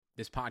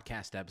This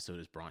podcast episode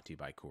is brought to you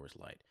by Coors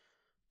Light.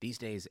 These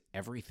days,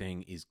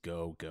 everything is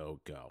go, go,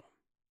 go.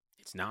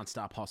 It's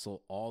nonstop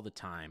hustle all the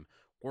time.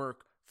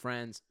 Work,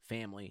 friends,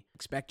 family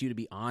expect you to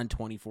be on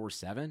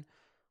 24/7.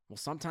 Well,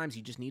 sometimes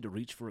you just need to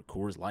reach for a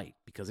Coors Light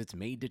because it's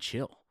made to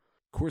chill.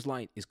 Coors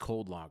Light is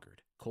cold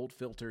lagered, cold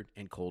filtered,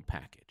 and cold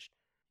packaged.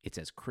 It's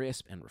as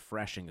crisp and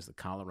refreshing as the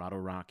Colorado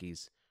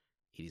Rockies.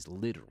 It is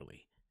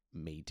literally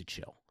made to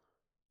chill.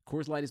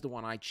 Coors Light is the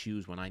one I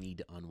choose when I need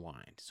to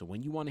unwind. So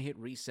when you want to hit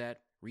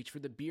reset, reach for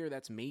the beer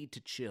that's made to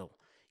chill.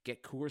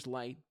 Get Coors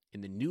Light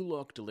in the new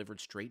look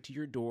delivered straight to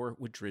your door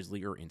with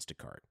Drizzly or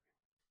Instacart.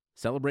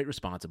 Celebrate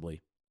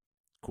responsibly.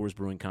 Coors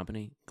Brewing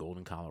Company,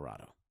 Golden,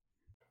 Colorado.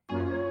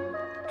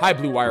 Hi,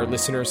 Blue Wire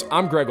listeners.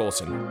 I'm Greg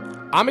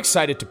Olson. I'm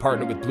excited to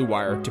partner with Blue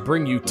Wire to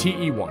bring you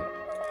TE1,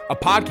 a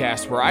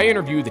podcast where I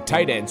interview the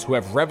tight ends who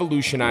have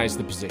revolutionized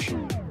the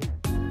position.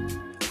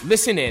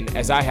 Listen in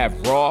as I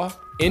have raw,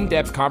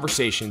 in-depth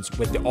conversations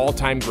with the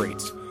all-time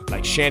greats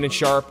like Shannon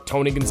Sharpe,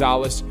 Tony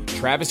Gonzalez,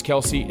 Travis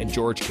Kelce, and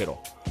George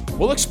Kittle.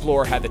 We'll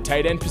explore how the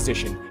tight end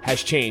position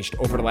has changed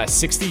over the last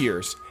 60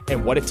 years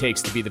and what it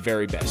takes to be the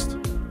very best.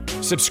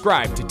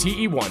 Subscribe to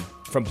TE1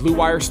 from Blue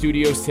Wire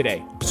Studios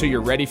today so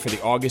you're ready for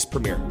the August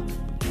premiere.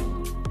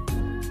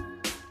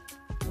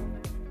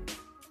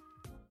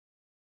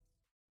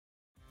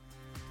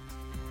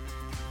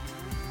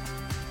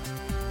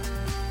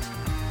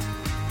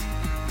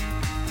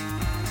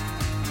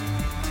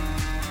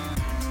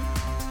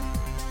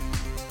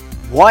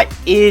 What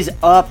is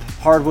up,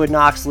 Hardwood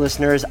Knocks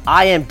listeners?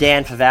 I am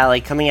Dan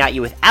Favale coming at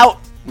you without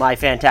my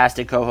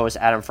fantastic co-host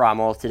Adam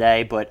Frommel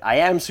today, but I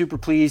am super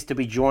pleased to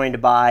be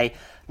joined by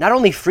not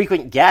only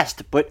frequent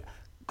guest, but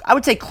I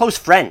would say close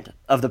friend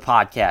of the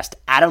podcast,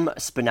 Adam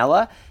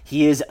Spinella.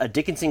 He is a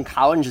Dickinson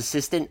College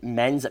assistant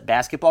men's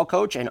basketball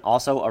coach and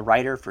also a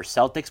writer for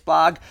Celtics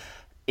blog.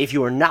 If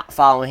you are not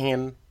following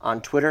him on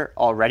Twitter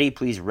already,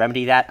 please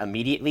remedy that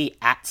immediately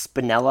at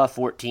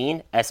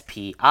Spinella14,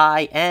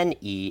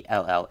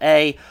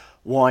 Spinella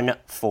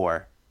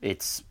 14.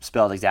 It's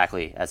spelled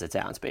exactly as it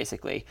sounds,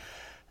 basically.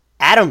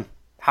 Adam,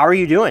 how are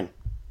you doing?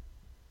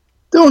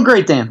 Doing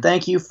great, Dan.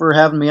 Thank you for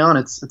having me on.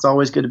 It's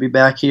always good to be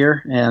back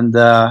here, and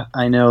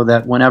I know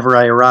that whenever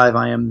I arrive,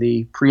 I am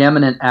the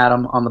preeminent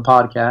Adam on the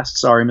podcast.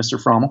 Sorry,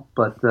 Mr. Frommel,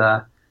 but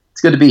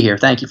it's good to be here.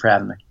 Thank you for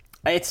having me.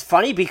 It's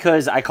funny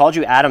because I called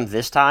you Adam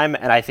this time,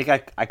 and I think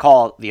I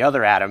call the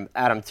other Adam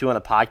too on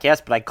the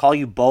podcast, but I call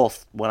you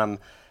both when I'm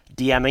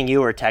DMing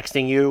you or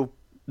texting you,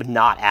 but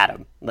not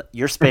Adam.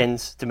 You're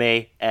Spins to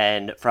me,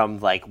 and from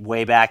like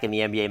way back in the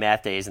NBA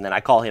math days, and then I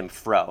call him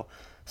Fro.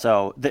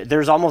 So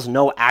there's almost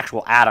no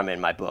actual Adam in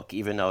my book,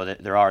 even though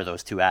there are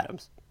those two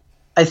Adams.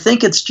 I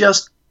think it's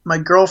just my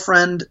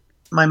girlfriend,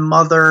 my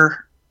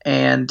mother,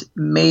 and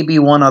maybe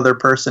one other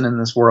person in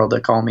this world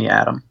that call me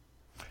Adam.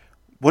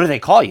 What do they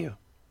call you?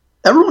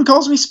 Everyone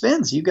calls me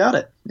Spins. You got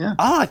it. Yeah.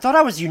 Oh, I thought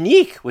I was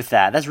unique with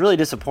that. That's really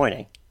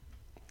disappointing.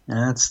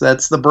 That's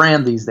the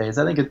brand these days.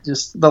 I think it's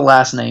just the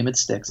last name. It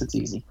sticks. It's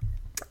easy.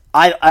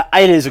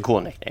 It is a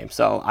cool nickname,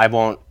 so I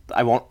won't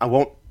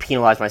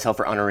penalize myself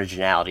for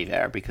unoriginality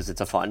there because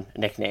it's a fun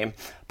nickname.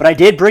 But I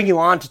did bring you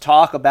on to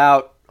talk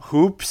about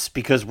hoops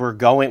because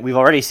we've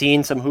already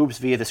seen some hoops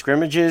via the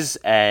scrimmages,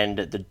 and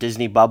the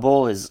Disney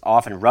bubble is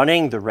off and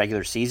running. The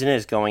regular season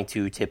is going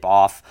to tip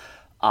off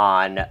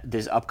on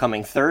this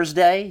upcoming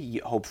Thursday.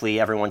 Hopefully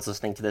everyone's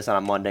listening to this on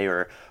a Monday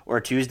or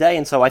Tuesday.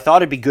 And so I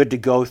thought it'd be good to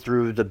go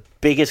through the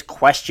biggest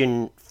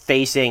question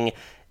facing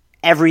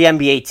every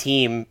NBA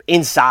team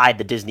inside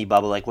the Disney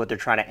bubble, like what they're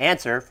trying to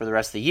answer for the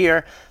rest of the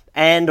year.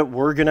 And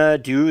we're going to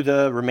do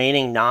the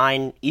remaining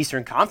 9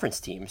 Eastern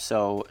Conference teams.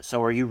 So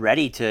are you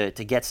ready to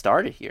get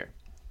started here?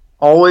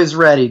 Always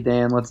ready,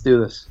 Dan. Let's do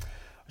this.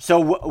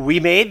 So we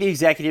made the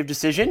executive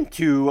decision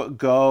to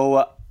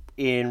go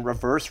in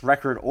reverse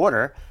record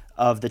order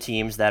of the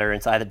teams that are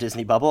inside the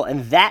Disney bubble,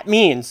 and that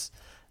means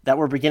that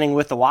we're beginning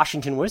with the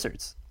Washington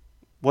Wizards.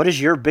 What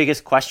is your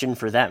biggest question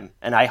for them?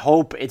 And I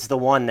hope it's the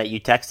one that you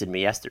texted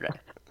me yesterday.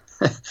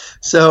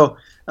 So,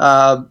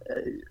 for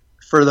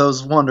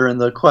those wondering,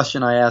 the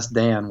question I asked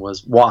Dan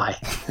was why?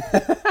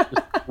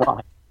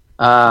 Why?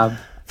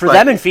 For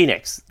them in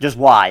Phoenix, just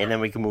why, and then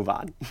we can move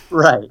on.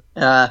 Right.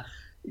 Now,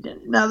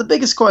 the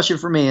biggest question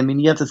for me, I mean,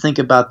 you have to think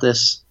about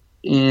this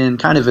in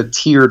kind of a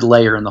tiered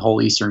layer in the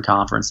whole Eastern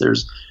Conference.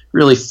 There's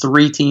really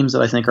 3 teams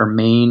that I think are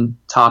main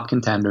top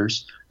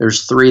contenders.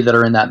 There's 3 that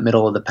are in that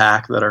middle of the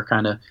pack that are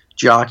kind of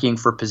jockeying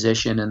for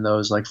position in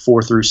those like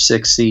 4 through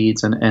 6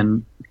 seeds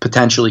and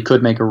potentially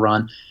could make a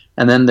run.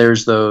 And then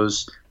there's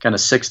those kind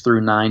of 6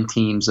 through 9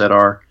 teams that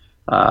are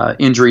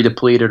injury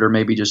depleted or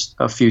maybe just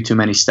a few too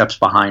many steps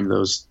behind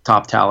those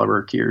top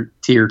caliber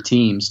tier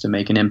teams to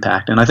make an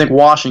impact. And I think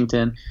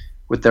Washington,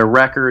 with their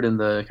record and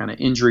the kind of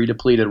injury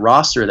depleted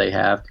roster they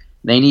have,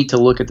 they need to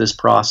look at this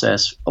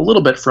process a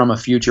little bit from a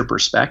future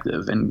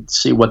perspective and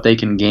see what they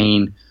can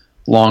gain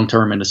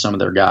long-term into some of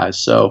their guys.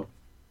 So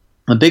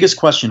the biggest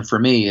question for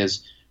me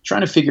is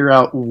trying to figure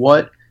out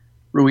what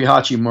Rui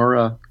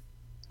Hachimura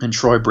and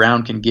Troy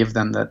Brown can give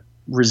them that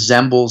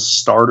resembles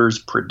starters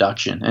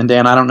production. And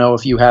Dan, I don't know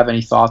if you have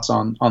any thoughts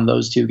on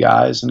those two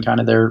guys and kind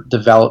of their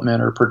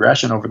development or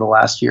progression over the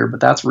last year, but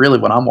that's really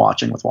what I'm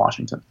watching with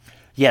Washington.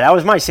 Yeah, that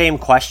was my same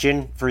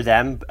question for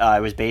them.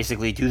 It was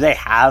basically, do they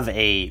have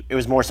it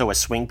was more so a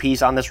swing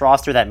piece on this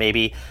roster that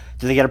maybe,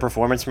 do they get a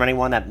performance from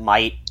anyone that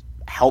might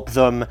help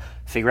them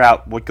figure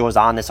out what goes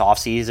on this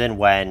offseason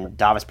when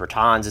Davis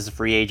Bertans is a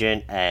free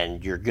agent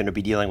and you're going to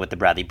be dealing with the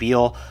Bradley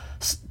Beal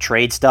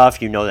trade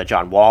stuff. You know that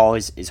John Wall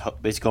is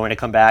going to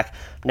come back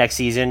next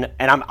season.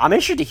 And I'm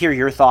interested to hear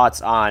your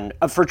thoughts on,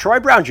 for Troy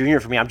Brown Jr.,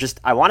 for me,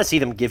 I want to see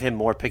them give him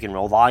more pick and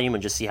roll volume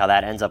and just see how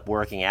that ends up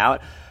working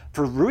out.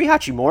 For Rui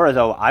Hachimura,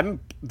 though, I'm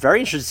very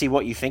interested to see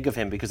what you think of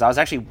him, because I was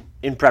actually,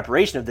 in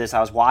preparation of this, I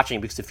was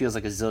watching because it feels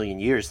like a zillion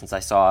years since I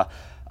saw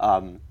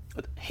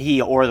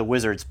he or the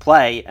Wizards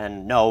play,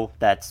 and no,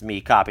 that's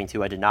me copying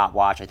too. I did not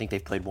watch. I think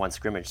they've played one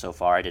scrimmage so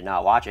far. I did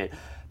not watch it.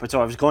 But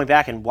so I was going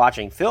back and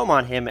watching film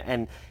on him,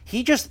 and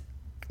he just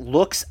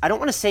looks, I don't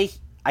want to say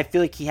I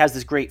feel like he has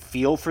this great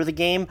feel for the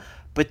game,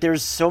 but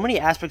there's so many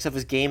aspects of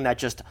his game that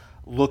just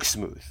look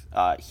smooth.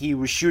 He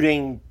was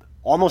shooting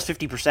almost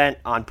 50%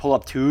 on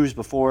pull-up twos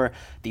before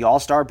the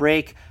All-Star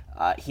break.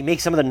 He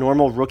makes some of the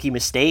normal rookie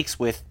mistakes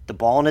with the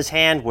ball in his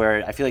hand,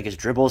 where I feel like his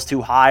dribble is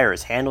too high or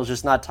his handle's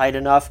just not tight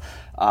enough.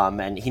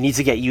 And he needs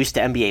to get used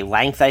to NBA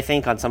length, I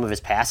think, on some of his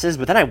passes.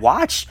 But then I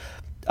watched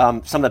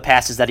some of the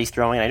passes that he's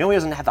throwing. I know he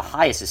doesn't have the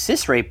highest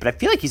assist rate, but I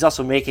feel like he's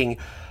also making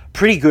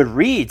pretty good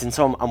reads. And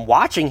so I'm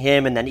watching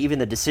him, and then even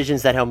the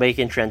decisions that he'll make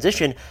in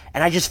transition,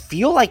 and I just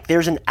feel like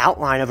there's an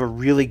outline of a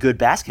really good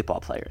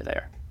basketball player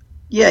there.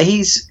 Yeah,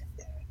 he's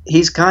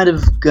kind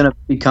of going to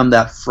become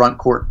that front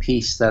court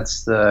piece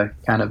that's the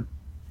kind of,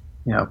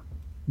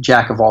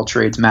 jack of all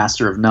trades,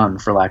 master of none,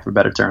 for lack of a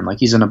better term. Like,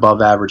 he's an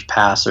above average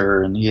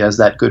passer, and he has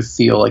that good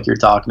feel like you're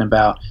talking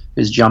about.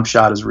 His jump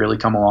shot has really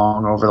come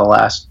along over the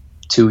last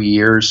 2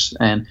 years.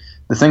 And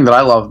the thing that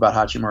I love about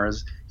Hachimura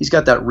is he's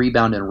got that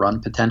rebound and run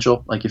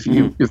potential. Like, if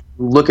you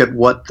look at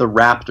what the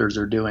Raptors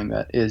are doing,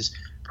 that is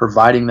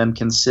providing them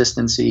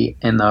consistency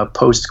in the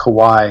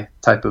post-Kawhi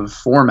type of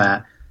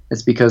format,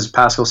 it's because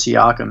Pascal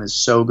Siakam is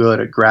so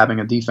good at grabbing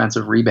a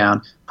defensive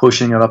rebound,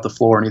 pushing it up the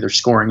floor, and either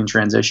scoring in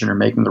transition or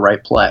making the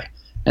right play.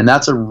 And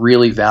that's a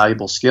really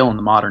valuable skill in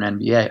the modern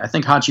NBA. I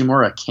think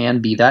Hachimura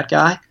can be that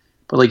guy,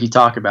 but like you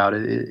talk about,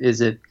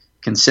 is it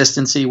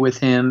consistency with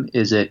him?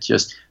 Is it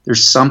just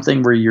there's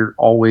something where you're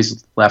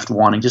always left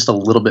wanting just a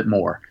little bit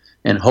more?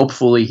 And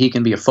hopefully he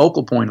can be a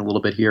focal point a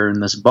little bit here in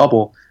this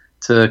bubble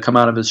to come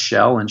out of his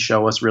shell and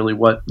show us really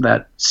what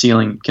that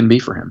ceiling can be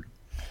for him.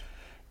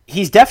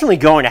 He's definitely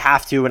going to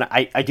have to, and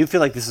I do feel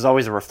like this is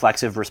always a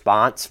reflexive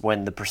response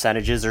when the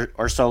percentages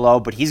are so low,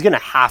 but he's going to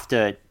have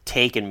to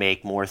take and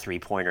make more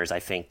three-pointers, I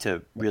think,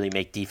 to really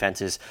make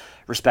defenses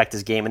respect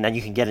his game, and then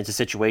you can get into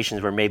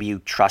situations where maybe you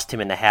trust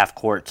him in the half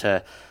court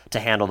to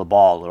handle the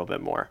ball a little bit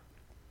more.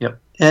 Yep,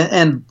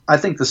 and I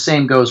think the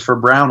same goes for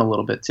Brown a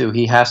little bit, too.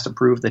 He has to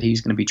prove that he's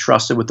going to be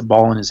trusted with the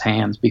ball in his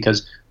hands,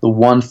 because the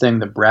one thing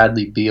that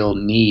Bradley Beal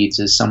needs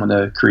is someone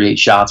to create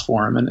shots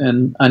for him.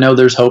 And I know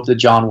there's hope that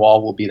John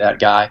Wall will be that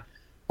guy,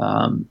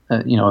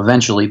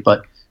 eventually,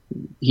 but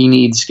he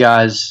needs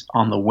guys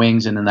on the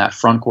wings and in that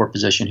front court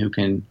position who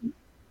can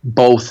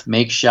both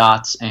make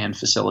shots and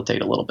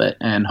facilitate a little bit.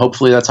 And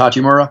hopefully that's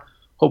Hachimura.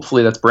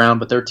 Hopefully that's Brown,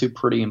 but they're two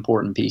pretty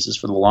important pieces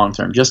for the long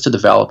term, just to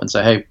develop and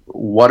say, hey,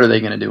 what are they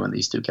going to do in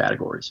these two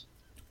categories?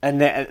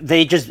 And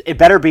it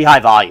better be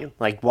high volume,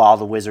 like while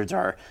the Wizards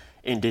are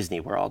in Disney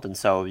World. And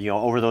so,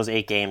 over those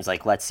 8 games,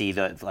 let's see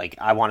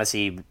I want to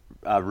see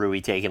Rui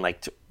taking I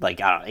don't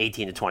know,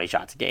 18 to 20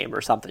 shots a game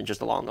or something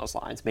just along those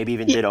lines. Maybe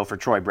even ditto for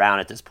Troy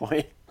Brown at this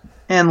point.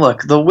 And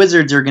look, the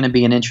Wizards are going to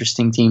be an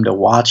interesting team to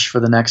watch for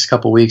the next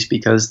couple weeks,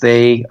 because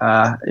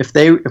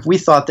if we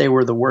thought they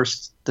were the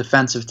worst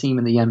defensive team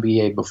in the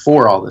NBA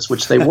before all this,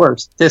 which they were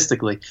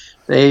statistically,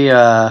 it's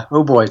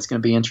going to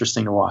be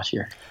interesting to watch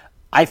here.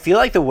 I feel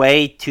like the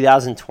way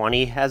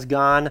 2020 has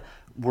gone,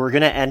 we're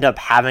going to end up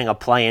having a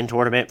play-in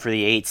tournament for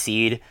the 8th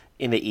seed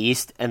in the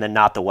East and then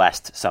not the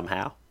West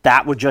somehow.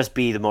 That would just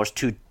be the most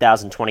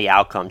 2020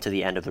 outcome to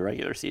the end of the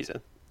regular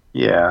season.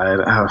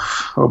 Yeah,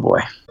 oh boy.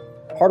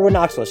 Hardwood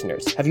Knocks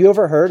listeners, have you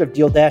ever heard of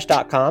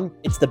DealDash.com?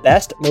 It's the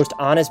best, most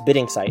honest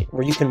bidding site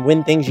where you can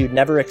win things you'd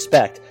never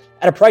expect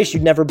at a price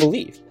you'd never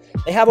believe.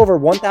 They have over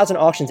 1,000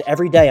 auctions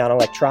every day on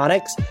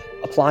electronics,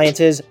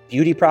 appliances,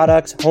 beauty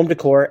products, home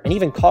decor, and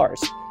even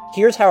cars.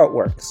 Here's how it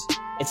works.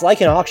 It's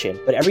like an auction,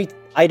 but every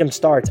item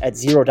starts at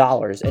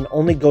 $0 and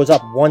only goes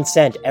up 1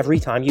 cent every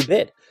time you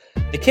bid.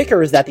 The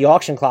kicker is that the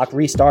auction clock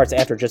restarts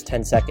after just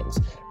 10 seconds.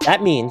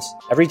 That means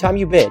every time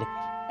you bid,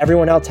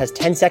 everyone else has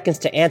 10 seconds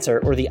to answer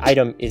or the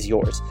item is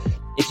yours.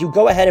 If you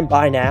go ahead and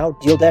buy now,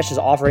 DealDash is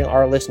offering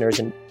our listeners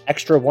an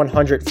extra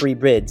 100 free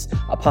bids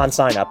upon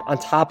sign up on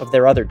top of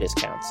their other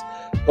discounts.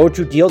 Go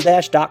to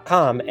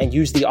DealDash.com and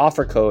use the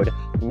offer code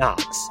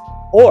KNOX,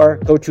 or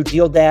go to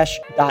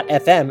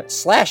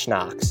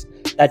DealDash.fm/Knox.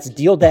 That's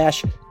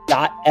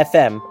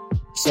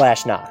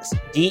DealDash.fm/Knox.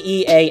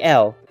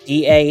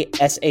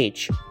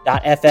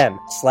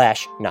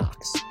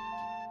 DealDash.fm/Knox.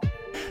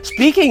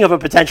 Speaking of a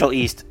potential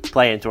East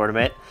play-in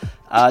tournament,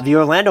 the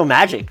Orlando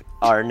Magic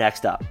are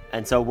next up.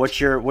 And so what's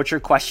your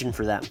question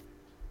for them?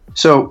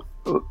 So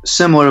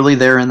similarly,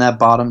 they're in that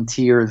bottom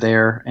tier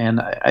there,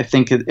 and I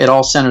think it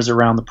all centers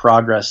around the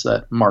progress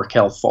that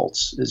Markelle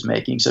Fultz is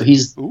making. So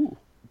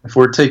if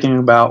we're thinking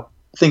about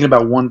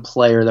one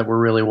player that we're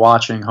really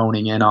watching,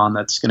 honing in on,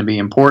 that's going to be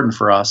important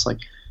for us, like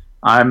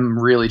I'm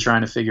really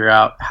trying to figure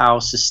out how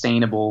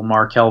sustainable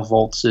Markelle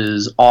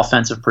Fultz's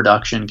offensive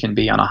production can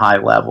be on a high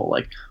level.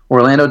 Like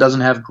Orlando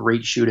doesn't have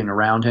great shooting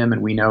around him,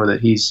 and we know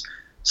that he's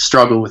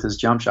struggled with his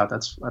jump shot.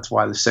 That's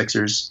why the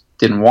Sixers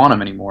didn't want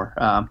him anymore.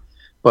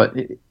 But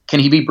can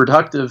he be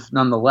productive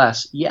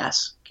nonetheless?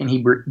 Yes. Can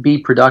he be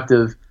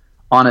productive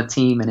on a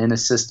team and in a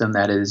system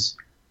that is,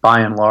 by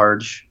and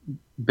large,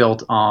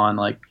 built on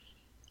like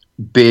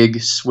big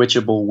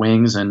switchable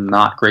wings and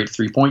not great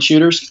three-point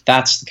shooters?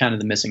 That's kind of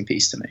the missing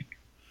piece to me.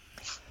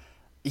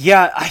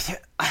 Yeah,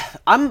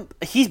 I'm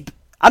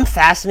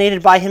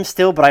fascinated by him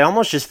still, but I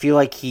almost just feel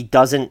like he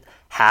doesn't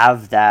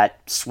have that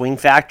swing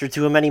factor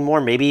to him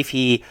anymore. Maybe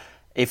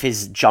if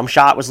his jump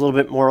shot was a little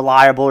bit more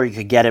reliable, or you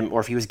could get him,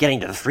 or if he was getting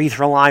to the free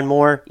throw line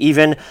more,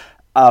 even.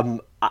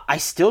 I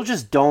still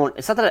just don't.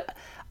 It's not that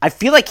I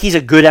feel like he's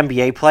a good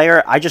NBA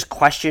player. I just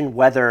question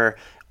whether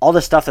all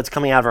the stuff that's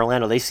coming out of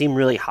Orlando, they seem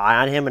really high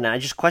on him, and I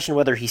just question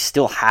whether he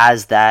still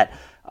has that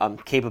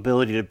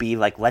capability to be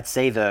like, let's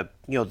say the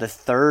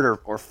third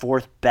or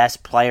fourth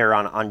best player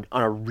on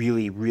a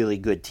really, really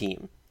good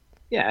team.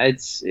 Yeah,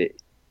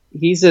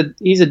 he's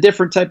a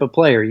different type of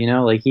player,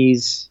 like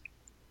he's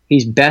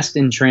best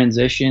in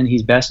transition,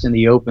 he's best in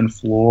the open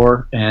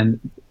floor, and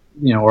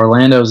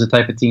Orlando is the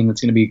type of team that's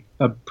going to be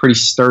a pretty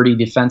sturdy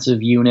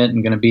defensive unit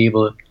and going to be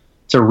able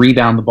to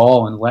rebound the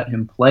ball and let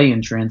him play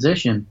in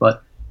transition.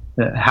 But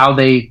how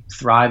they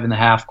thrive in the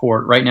half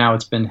court right now,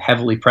 it's been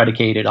heavily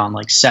predicated on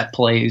like set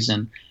plays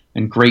and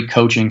great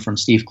coaching from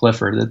Steve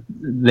Clifford. That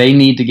they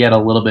need to get a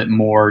little bit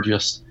more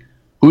just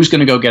who's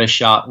going to go get a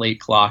shot late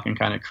clock and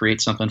kind of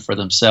create something for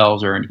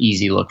themselves or an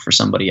easy look for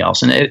somebody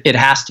else. And it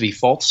has to be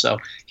Fultz. So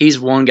he's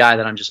one guy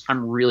that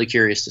I'm really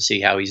curious to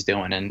see how he's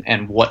doing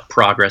and what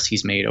progress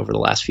he's made over the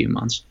last few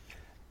months.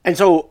 And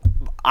so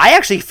I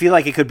actually feel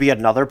like it could be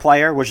another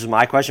player, which is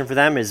my question for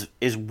them, is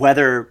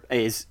whether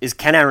is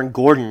Ken Aaron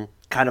Gordon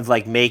kind of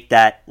like make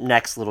that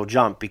next little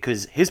jump,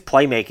 because his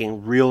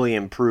playmaking really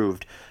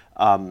improved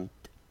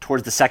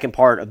towards the second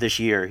part of this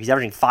year. He's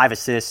averaging 5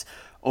 assists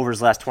over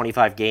his last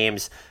 25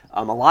 games.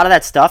 A lot of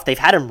that stuff, they've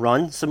had him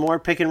run some more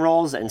pick and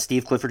rolls, and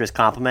Steve Clifford has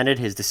complimented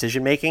his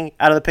decision-making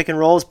out of the pick and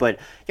rolls, but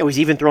he's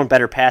even thrown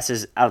better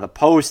passes out of the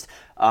post.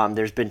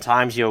 There's been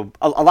times, a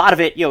lot of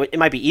it, it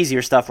might be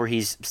easier stuff where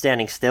he's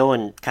standing still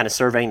and kind of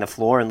surveying the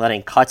floor and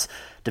letting cuts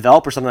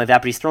develop or something like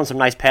that, but he's thrown some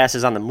nice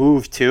passes on the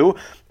move too.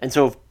 And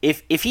so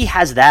if he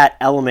has that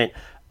element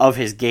of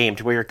his game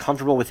to where you're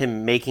comfortable with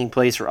him making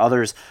plays for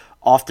others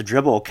off the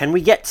dribble, can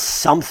we get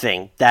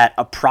something that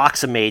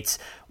approximates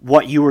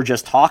what you were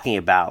just talking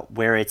about,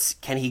 where it's,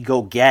 can he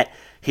go get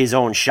his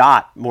own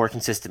shot more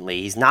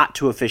consistently? He's not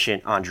too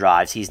efficient on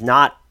drives. He's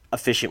not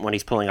efficient when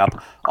he's pulling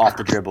up off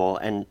the dribble.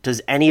 And does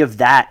any of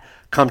that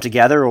come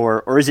together,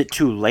 or is it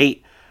too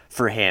late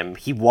for him?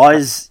 He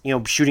was,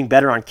 shooting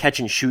better on catch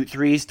and shoot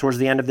threes towards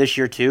the end of this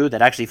year too.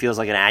 That actually feels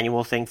like an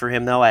annual thing for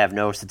him, though. I have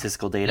no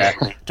statistical data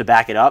to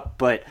back it up,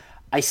 but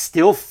I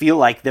still feel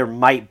like there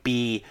might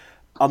be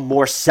a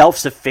more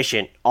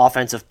self-sufficient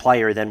offensive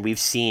player than we've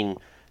seen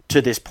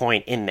to this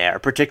point in there,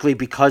 particularly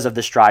because of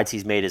the strides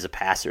he's made as a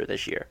passer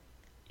this year.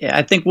 Yeah,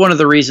 I think one of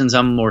the reasons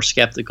I'm more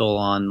skeptical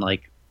on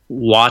like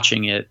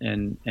watching it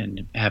and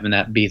having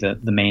that be the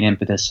main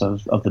impetus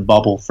of the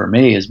bubble for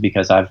me is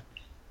because I've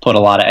put a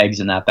lot of eggs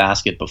in that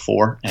basket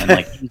before, and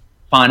like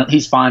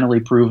he's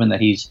finally proven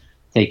that he's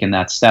taken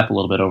that step a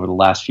little bit over the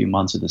last few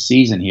months of the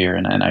season here,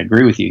 and I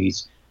agree with you.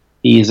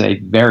 He is a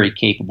very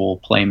capable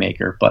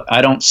playmaker, but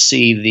I don't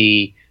see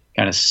the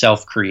kind of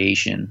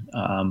self-creation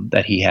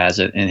that he has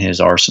in his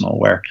arsenal,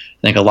 where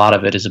I think a lot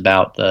of it is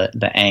about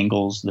the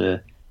angles,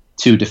 the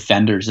two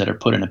defenders that are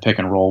put in a pick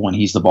and roll when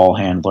he's the ball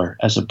handler,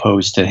 as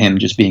opposed to him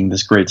just being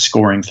this great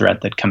scoring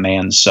threat that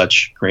commands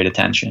such great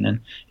attention. And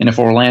if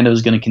Orlando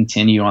is going to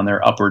continue on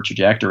their upward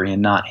trajectory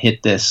and not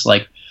hit this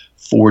like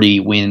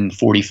 40-win,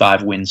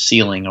 45-win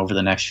ceiling over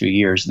the next few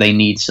years, they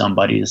need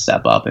somebody to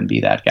step up and be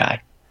that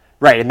guy.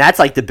 Right, and that's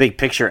like the big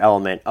picture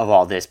element of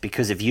all this,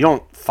 because if you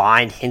don't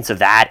find hints of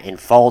that in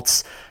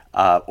Fultz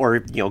or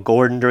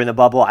Gordon during the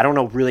bubble, I don't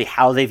know really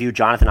how they view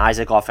Jonathan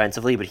Isaac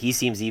offensively, but he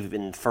seems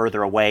even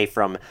further away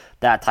from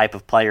that type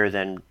of player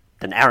than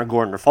Aaron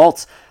Gordon or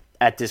Fultz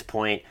at this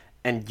point.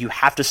 And you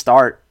have to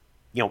start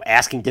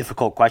asking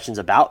difficult questions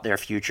about their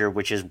future,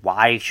 which is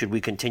why should we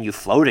continue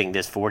floating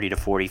this 40 to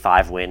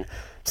 45 win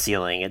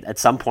ceiling? At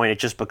some point, it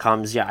just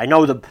becomes, I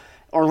know the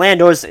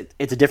Orlando it's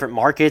a different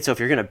market, so if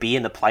you're going to be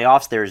in the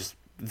playoffs, there's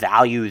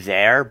value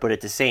there, but at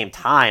the same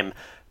time,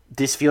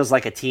 this feels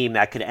like a team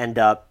that could end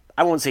up,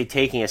 I won't say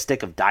taking a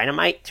stick of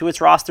dynamite to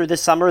its roster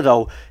this summer,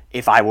 though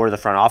if I were the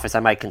front office, I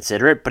might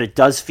consider it, but it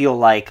does feel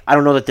like, I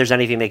don't know that there's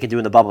anything they can do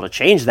in the bubble to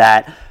change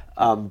that,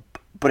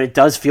 but it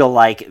does feel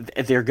like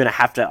they're going to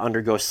have to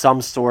undergo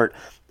some sort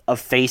of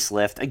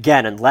facelift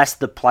again, unless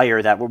the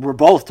player that we're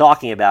both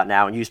talking about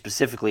now, and you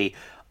specifically,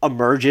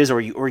 emerges, or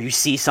you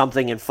see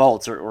something in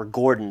Fultz or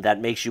Gordon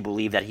that makes you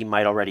believe that he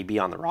might already be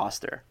on the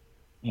roster.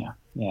 Yeah,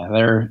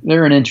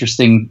 they're an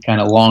interesting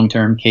kind of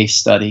long-term case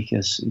study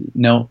because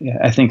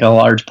I think a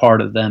large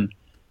part of them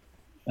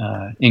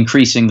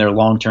increasing their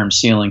long-term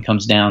ceiling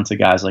comes down to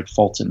guys like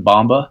Fultz and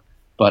Bamba,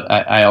 but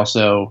I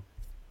also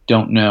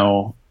don't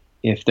know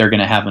if they're going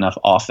to have enough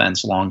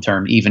offense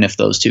long-term, even if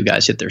those two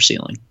guys hit their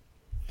ceiling.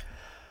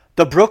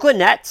 The Brooklyn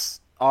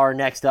Nets are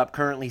next up,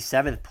 currently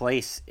 7th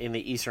place in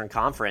the Eastern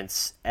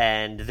Conference,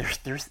 and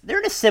they're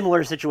in a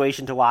similar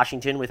situation to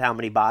Washington with how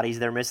many bodies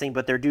they're missing,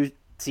 but there do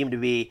seem to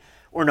be,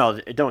 or no,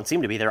 it don't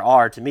seem to be, there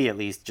are, to me at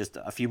least, just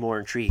a few more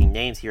intriguing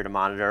names here to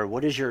monitor.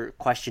 What is your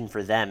question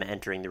for them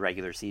entering the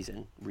regular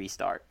season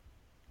restart?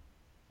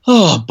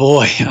 Oh,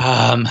 boy.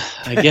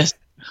 I guess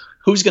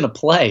who's going to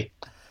play?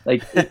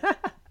 Like,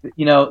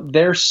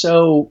 they're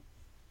so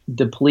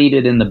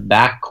depleted in the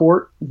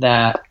backcourt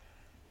that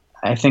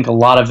I think a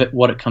lot of it,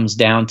 what it comes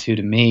down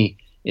to me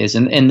is,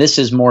 and this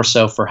is more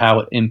so for how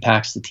it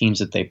impacts the teams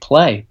that they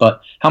play,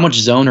 but how much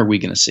zone are we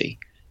going to see?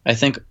 I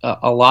think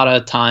a lot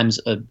of times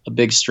a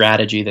big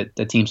strategy that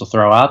the teams will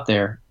throw out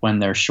there when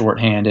they're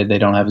shorthanded, they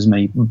don't have as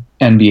many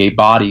NBA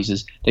bodies,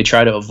 is they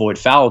try to avoid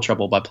foul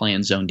trouble by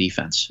playing zone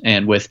defense.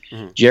 And with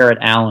Jarrett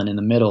Allen in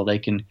the middle, they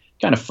can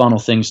kind of funnel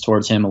things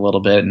towards him a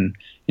little bit. And,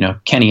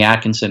 Kenny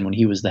Atkinson, when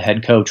he was the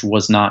head coach,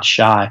 was not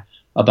shy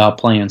about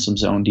playing some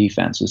zone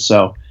defenses.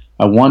 So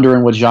I'm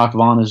wondering what Jacques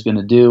Vaughn is going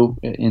to do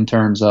in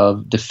terms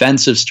of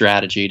defensive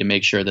strategy to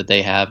make sure that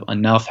they have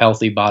enough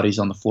healthy bodies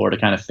on the floor to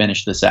kind of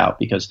finish this out,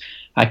 because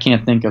I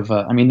can't think of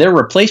their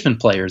replacement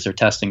players are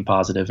testing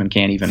positive and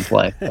can't even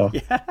play. So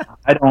yeah.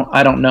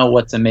 I don't know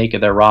what to make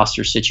of their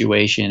roster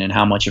situation and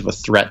how much of a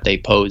threat they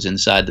pose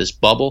inside this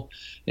bubble.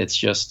 It's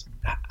just,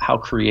 how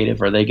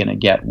creative are they going to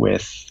get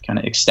with kind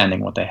of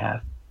extending what they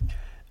have?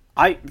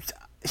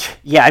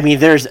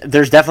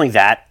 There's definitely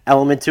that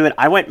element to it.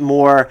 I went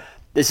more,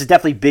 this is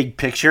definitely big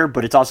picture,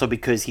 but it's also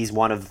because he's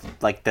one of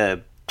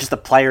the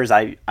players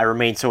I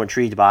remain so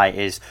intrigued by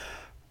is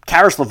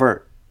Caris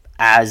LeVert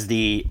as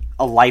a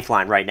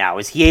lifeline right now.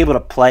 Is he able to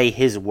play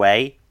his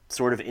way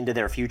sort of into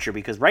their future?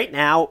 Because right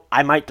now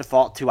I might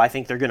default to, I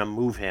think they're going to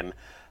move him,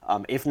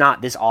 if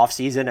not this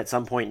offseason, at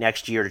some point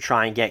next year, to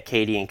try and get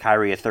KD and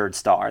Kyrie a third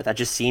star. That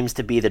just seems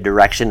to be the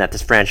direction that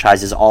this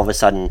franchise is all of a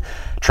sudden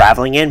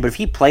traveling in. But if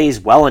he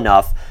plays well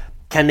enough,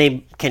 can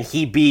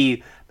he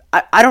be...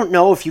 I don't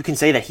know if you can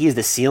say that he is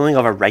the ceiling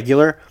of a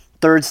regular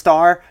third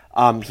star.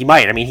 He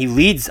might. He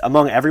leads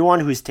among everyone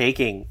who's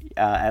taking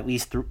at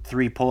least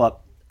 3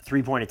 pull-up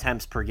 3-point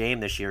attempts per game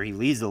this year. He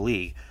leads the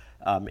league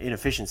in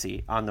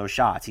efficiency on those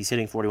shots. He's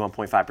hitting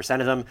 41.5%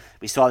 of them.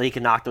 We saw that he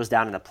could knock those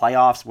down in the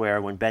playoffs,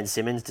 where when Ben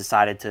Simmons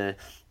decided to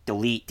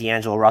delete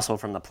D'Angelo Russell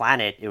from the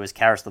planet, it was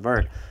Caris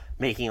LeVert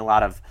making a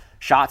lot of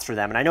shots for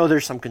them. And I know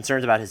there's some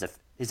concerns about his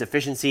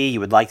efficiency. You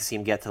would like to see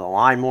him get to the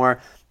line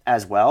more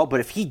as well,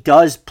 but if he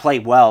does play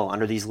well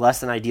under these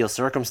less than ideal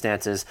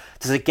circumstances,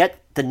 does it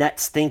get the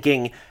Nets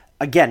thinking,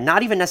 again,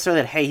 not even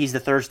necessarily that, hey, he's the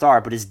third star,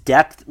 but is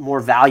depth more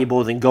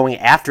valuable than going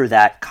after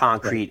that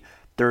concrete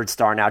third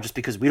star now, just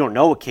because we don't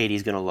know what KD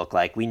is going to look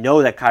like? We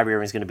know that Kyrie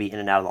Irving is going to be in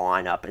and out of the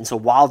lineup, and so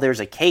while there's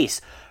a case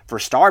for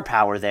star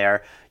power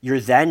there, you're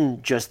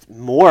then just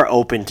more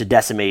open to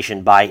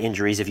decimation by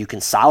injuries if you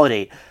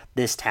consolidate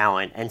this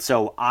talent. And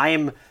so I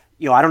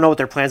don't know what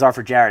their plans are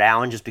for Jarrett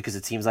Allen, just because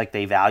it seems like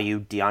they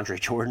value DeAndre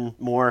Jordan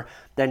more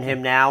than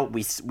him now.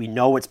 We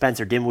know what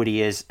Spencer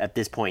Dinwiddie is at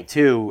this point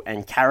too,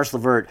 and Caris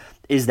LeVert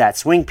is that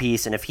swing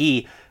piece. And if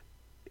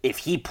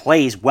he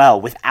plays well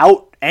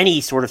without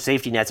any sort of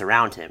safety nets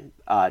around him,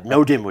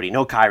 no Dinwiddie,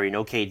 no Kyrie,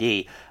 no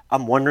KD,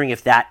 I'm wondering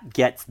if that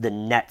gets the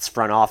Nets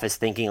front office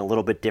thinking a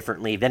little bit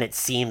differently than it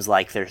seems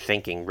like they're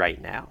thinking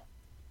right now.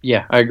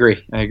 Yeah, I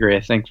agree.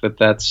 I think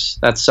that's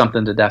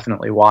something to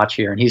definitely watch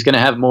here, and he's going to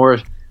have more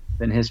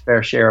than his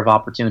fair share of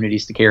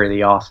opportunities to carry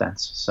the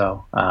offense.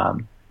 So,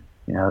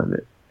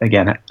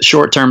 again,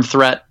 short-term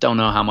threat, don't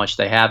know how much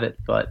they have it,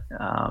 but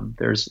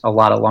there's a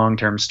lot of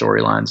long-term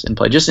storylines in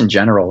play. Just in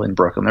general in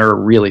Brooklyn, they're a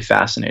really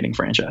fascinating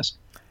franchise.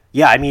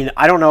 Yeah,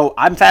 I don't know.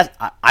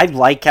 I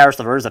like Caris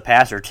LeVert as a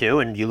passer too,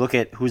 and you look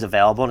at who's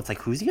available, and it's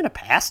like, who's he going to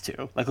pass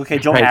to? Like, okay,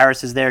 Joe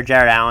Harris is there,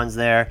 Jarrett Allen's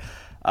there.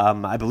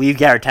 I believe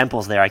Garrett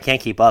Temple's there. I can't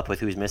keep up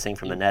with who's missing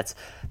from the Nets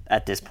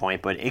at this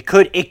point, but it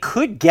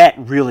could get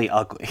really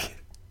ugly.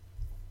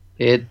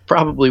 It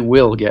probably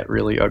will get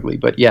really ugly,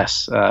 but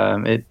yes,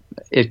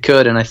 it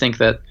could, and I think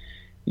that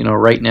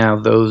right now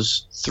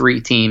those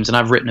 3 teams, and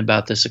I've written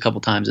about this a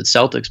couple times at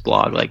Celtics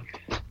blog, like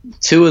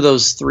 2 of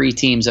those 3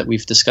 teams that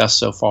we've discussed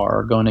so far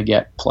are going to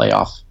get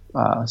playoff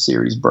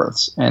series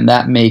berths, and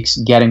that makes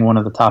getting one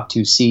of the top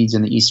 2 seeds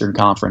in the Eastern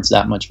Conference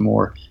that much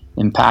more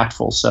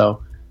impactful.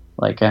 So,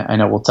 I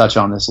know we'll touch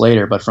on this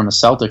later, but from a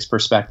Celtics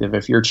perspective,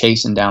 if you're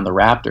chasing down the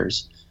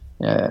Raptors,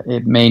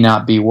 it may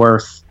not be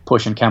worth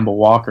pushing Kemba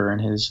Walker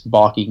and his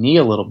balky knee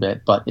a little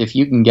bit, but if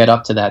you can get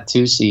up to that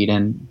 2 seed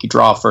and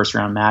draw a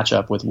first-round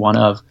matchup with one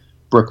of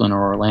Brooklyn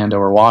or Orlando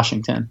or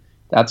Washington,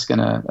 that's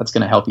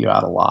gonna help you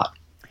out a lot.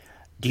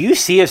 Do you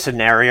see a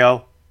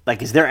scenario,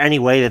 like, is there any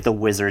way that the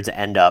Wizards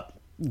end up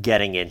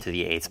getting into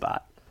the 8th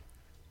spot?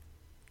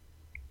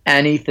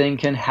 Anything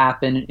can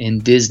happen in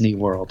Disney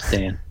World,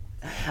 Dan.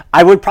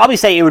 I would probably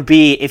say it would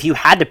be, if you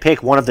had to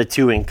pick one of the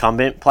 2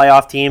 incumbent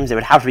playoff teams, it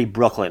would have to be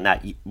Brooklyn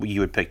that you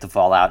would pick to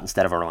fall out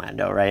instead of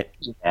Orlando, right?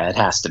 Yeah, it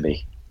has to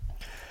be.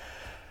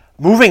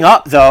 Moving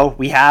up, though,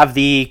 we have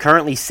the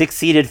currently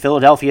 6th-seeded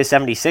Philadelphia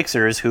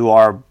 76ers, who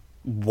are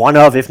one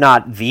of, if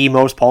not the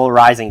most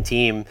polarizing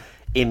team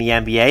in the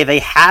NBA. They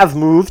have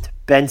moved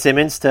Ben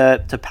Simmons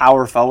to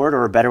power forward,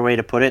 or a better way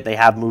to put it, they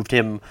have moved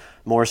him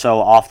more so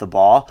off the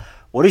ball.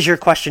 What is your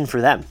question for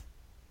them?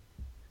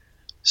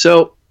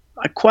 So,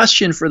 a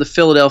question for the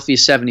Philadelphia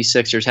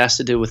 76ers has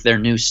to do with their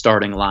new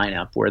starting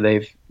lineup, where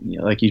they've,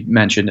 like you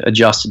mentioned,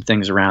 adjusted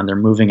things around. They're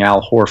moving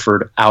Al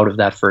Horford out of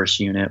that first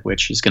unit,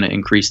 which is going to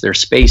increase their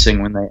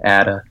spacing when they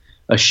add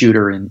a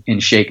shooter in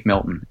Shake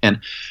Milton. And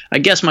I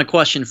guess my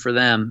question for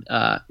them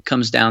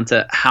comes down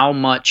to how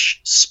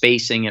much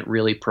spacing it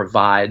really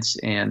provides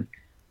and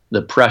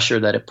the pressure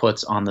that it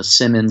puts on the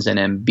Simmons and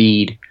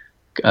Embiid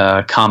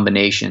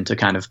combination to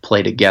kind of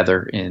play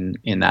together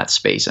in that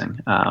spacing.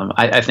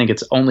 I think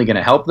it's only going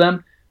to help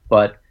them,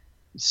 but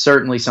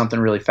certainly something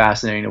really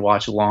fascinating to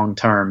watch long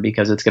term,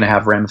 because it's going to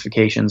have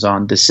ramifications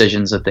on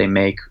decisions that they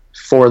make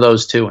for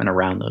those 2 and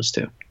around those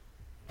 2.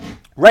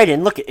 Right,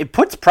 and look, it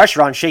puts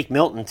pressure on Shake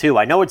Milton too.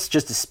 I know it's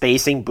just a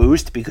spacing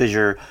boost because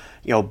you're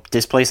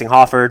displacing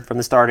Horford from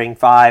the starting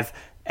 5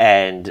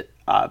 and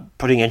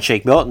putting in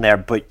Shake Milton there,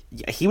 but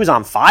he was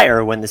on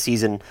fire when the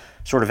season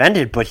sort of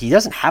ended, but he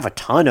doesn't have a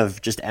ton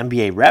of just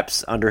NBA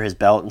reps under his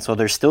belt, and so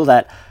there's still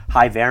that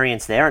high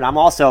variance there. And I'm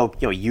also,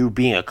 you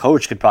being a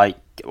coach could probably,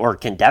 or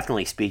can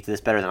definitely speak to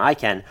this better than I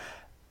can.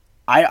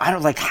 I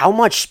don't like, how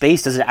much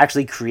space does it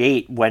actually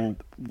create when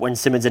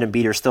Simmons and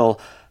Embiid are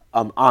still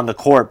on the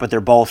court, but they're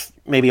both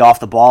maybe off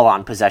the ball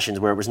on possessions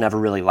where it was never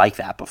really like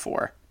that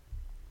before?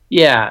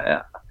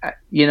 Yeah,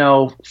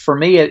 for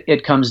me,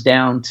 it comes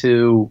down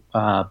to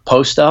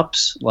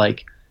post-ups.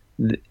 Like,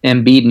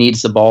 Embiid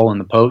needs the ball in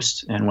the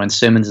post, and when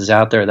Simmons is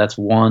out there, that's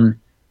one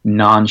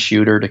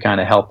non-shooter to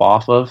kind of help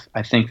off of.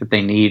 I think that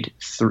they need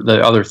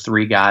the other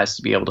 3 guys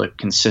to be able to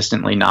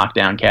consistently knock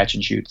down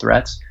catch-and-shoot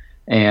threats.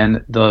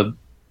 And the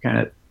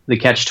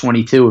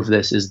catch-22 of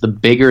this is the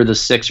bigger the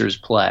Sixers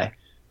play,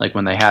 like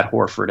when they had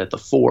Horford at the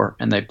 4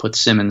 and they put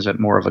Simmons at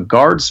more of a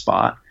guard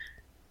spot,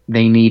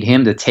 they need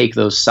him to take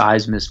those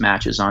size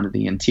mismatches onto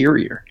the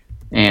interior.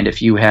 And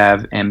if you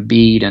have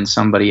Embiid and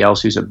somebody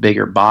else who's a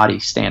bigger body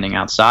standing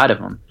outside of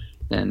him,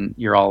 then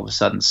you're all of a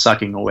sudden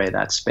sucking away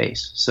that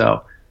space.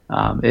 So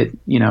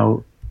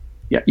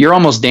you're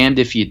almost damned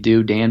if you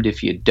do, damned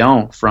if you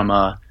don't, from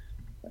a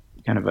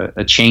kind of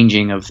a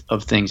changing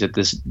of things at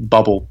this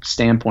bubble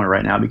standpoint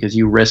right now, because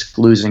you risk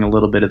losing a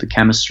little bit of the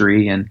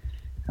chemistry and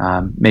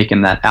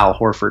making that Al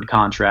Horford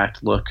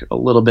contract look a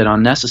little bit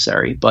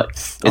unnecessary.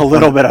 But a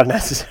little bit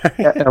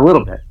unnecessary. A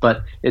little bit.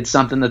 But it's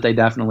something that they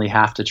definitely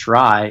have to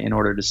try in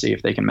order to see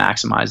if they can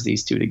maximize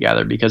these 2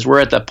 together, because we're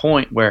at that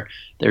point where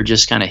they're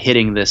just kind of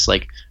hitting this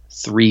like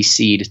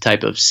 3-seed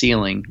type of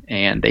ceiling,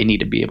 and they need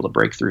to be able to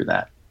break through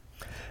that.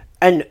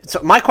 And so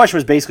my question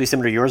was basically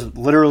similar to yours.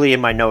 Literally in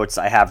my notes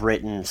I have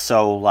written,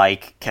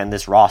 can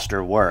this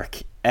roster work?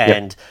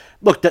 And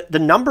Look, the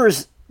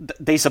numbers,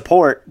 they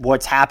support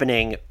what's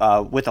happening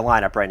with the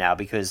lineup right now,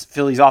 because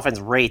Philly's offense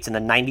rates in the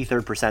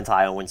 93rd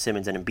percentile when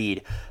Simmons and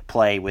Embiid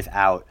play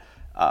without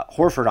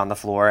Horford on the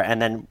floor. And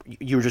then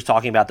you were just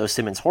talking about those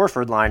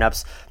Simmons-Horford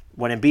lineups.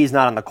 When Embiid's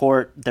not on the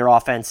court, their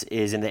offense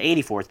is in the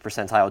 84th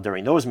percentile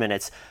during those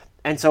minutes.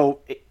 And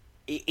so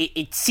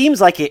it seems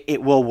like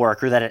it will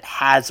work, or that it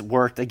has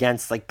worked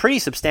against like pretty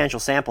substantial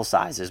sample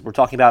sizes. We're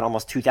talking about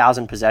almost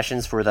 2,000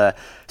 possessions for the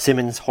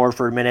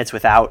Simmons-Horford minutes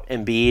without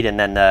Embiid, and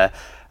then the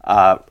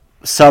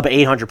sub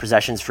 800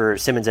 possessions for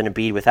Simmons and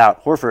Embiid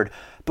without Horford.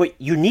 But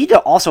you need to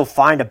also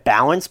find a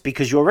balance,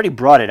 because you already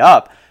brought it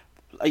up.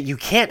 You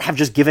can't have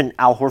just given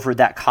Al Horford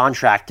that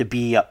contract to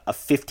be a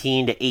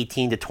 15 to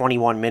 18 to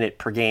 21 minute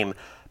per game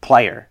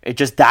player.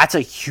 That's a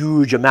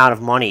huge amount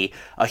of money,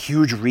 a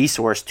huge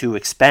resource to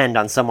expend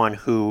on someone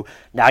who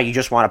now you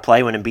just want to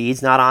play when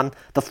Embiid's not on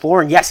the floor.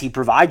 And yes, he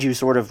provides you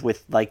sort of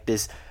with like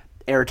this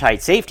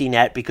airtight safety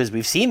net, because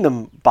we've seen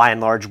them by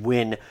and large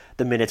win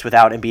the minutes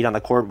without Embiid on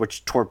the court,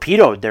 which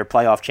torpedoed their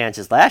playoff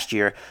chances last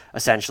year,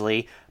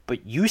 essentially.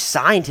 But you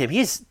signed him. He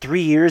has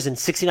 3 years and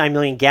 $69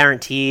 million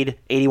guaranteed,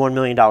 $81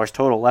 million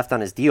total left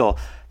on his deal.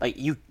 Like,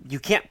 you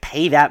can't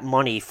pay that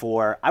money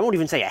for, I won't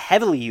even say a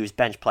heavily used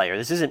bench player.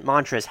 This isn't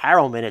Montrezl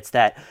Harrell minutes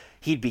that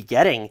he'd be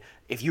getting.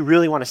 If you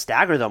really want to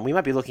stagger them, we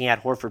might be looking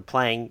at Horford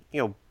playing,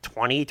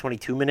 20,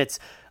 22 minutes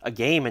a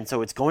game. And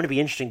so it's going to be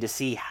interesting to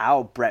see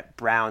how Brett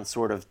Brown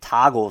sort of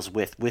toggles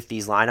with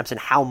these lineups, and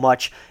how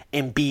much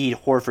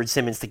Embiid, Horford,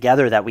 Simmons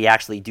together that we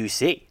actually do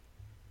see.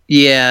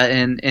 Yeah,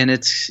 and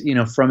it's,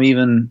 from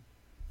even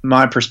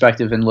my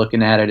perspective and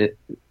looking at it,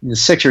 the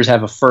Sixers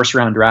have a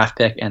first-round draft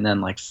pick and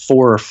then like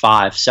 4 or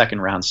 5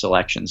 second-round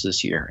selections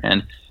this year.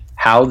 And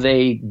how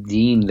they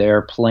deem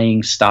their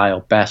playing style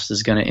best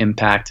is going to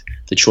impact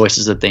the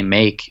choices that they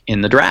make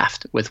in the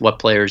draft with what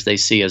players they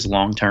see as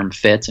long-term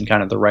fits and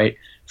kind of the right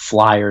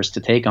flyers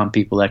to take on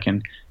people that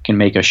can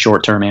make a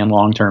short-term and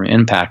long-term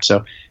impact.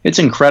 So it's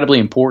incredibly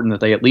important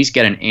that they at least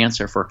get an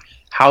answer for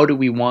how do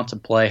we want to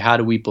play, how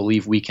do we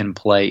believe we can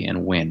play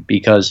and win,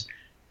 because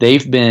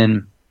they've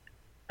been,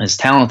 as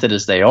talented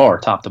as they are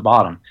top to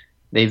bottom,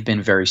 they've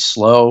been very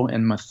slow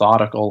and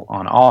methodical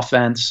on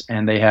offense,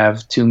 and they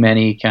have too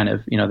many kind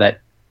of,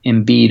 that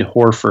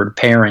Embiid-Horford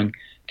pairing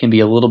can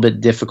be a little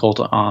bit difficult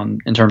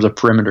in terms of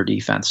perimeter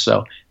defense.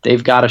 So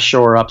they've got to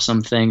shore up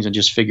some things and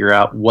just figure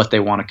out what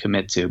they want to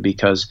commit to,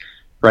 because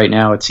right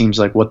now it seems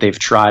like what they've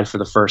tried for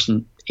the first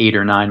 8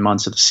 or 9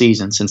 months of the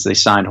season since they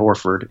signed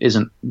Horford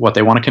isn't what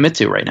they want to commit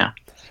to right now.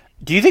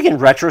 Do you think in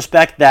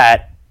retrospect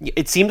that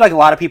it seemed like a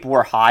lot of people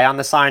were high on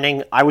the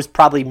signing? I was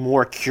probably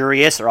more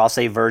curious, or I'll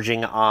say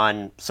verging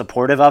on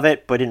supportive of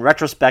it. But in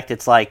retrospect,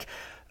 it's like,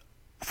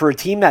 for a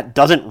team that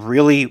doesn't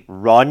really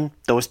run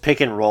those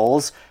pick and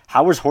rolls,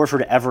 how is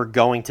Horford ever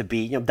going to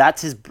be?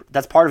 That's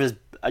part of his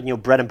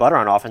bread and butter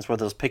on offense, where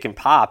those pick and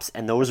pops,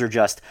 and those are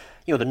just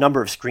the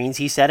number of screens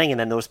he's setting, and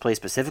then those plays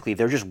specifically,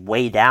 they're just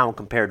way down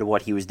compared to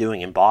what he was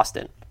doing in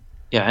Boston.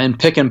 Yeah, and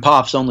pick and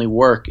pops only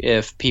work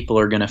if people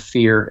are going to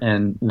fear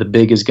and the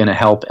big is going to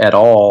help at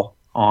all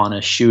on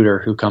a shooter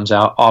who comes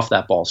out off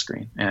that ball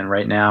screen. And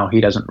right now he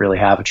doesn't really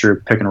have a true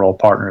pick and roll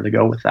partner to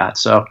go with that.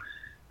 So,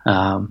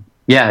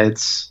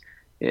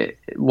 it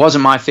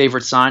wasn't my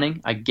favorite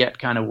signing. I get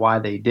kind of why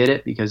they did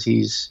it, because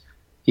he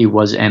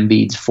was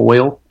Embiid's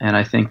foil, and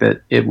I think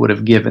that it would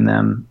have given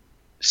them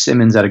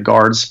Simmons at a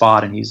guard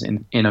spot, and he's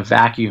in a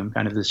vacuum,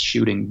 kind of this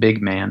shooting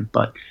big man,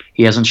 but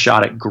he hasn't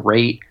shot it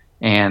great.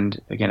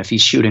 And again, if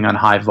he's shooting on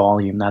high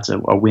volume, that's a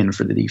win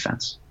for the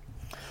defense.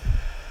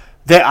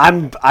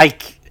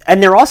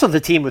 And they're also the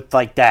team with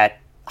like that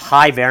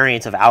high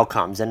variance of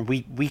outcomes, and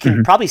we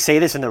can probably say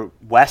this in the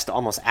West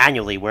almost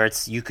annually, where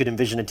you could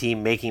envision a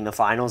team making the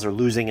finals or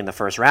losing in the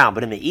first round.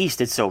 But in the East,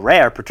 it's so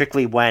rare,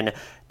 particularly when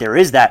there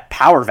is that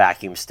power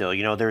vacuum still.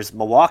 There's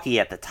Milwaukee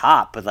at the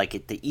top, but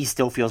like the East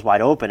still feels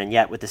wide open. And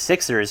yet with the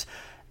Sixers,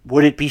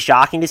 would it be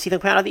shocking to see them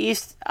come out of the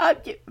East?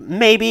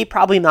 Maybe,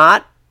 probably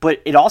not.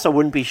 But it also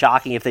wouldn't be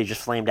shocking if they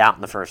just flamed out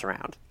in the first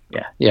round.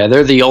 Yeah,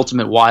 they're the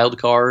ultimate wild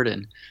card,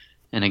 and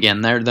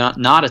again, they're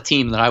not a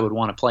team that I would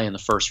want to play in the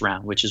first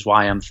round, which is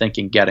why I'm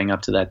thinking getting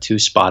up to that 2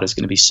 spot is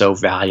going to be so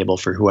valuable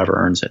for whoever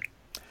earns it.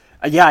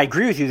 Yeah, I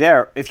agree with you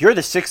there. If you're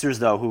the Sixers,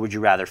 though, who would you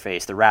rather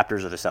face, the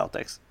Raptors or the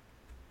Celtics?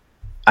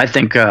 I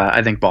think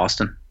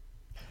Boston.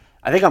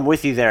 I think I'm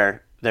with you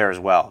there as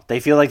well. They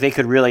feel like they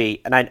could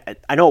really, and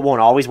I know it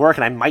won't always work,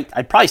 and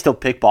I'd probably still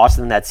pick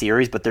Boston in that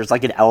series, but there's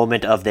like an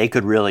element of they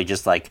could really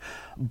just like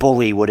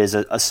bully what is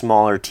a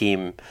smaller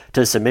team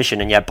to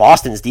submission. And yet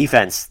Boston's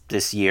defense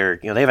this year,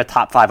 they have a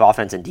top 5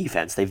 offense and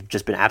defense. They've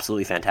just been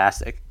absolutely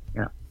fantastic.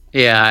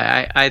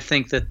 Yeah, I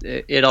think that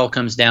it all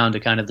comes down to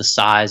kind of the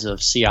size of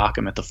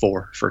Siakam at the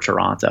 4 for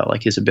Toronto,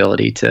 like his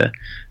ability to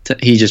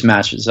he just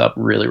matches up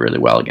really, really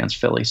well against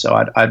Philly.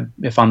 So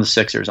if I'm the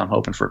Sixers, I'm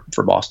hoping for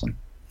Boston.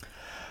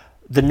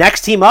 The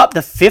next team up, the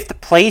 5th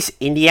place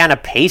Indiana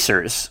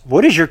Pacers.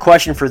 What is your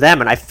question for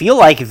them? And I feel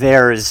like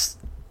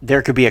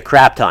there could be a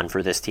crap ton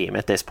for this team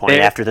at this point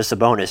after the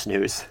Sabonis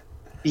news.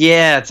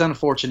 Yeah, it's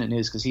unfortunate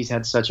news because he's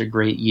had such a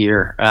great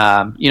year.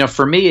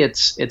 For me,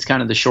 it's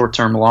kind of the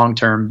short-term,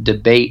 long-term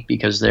debate,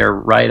 because they're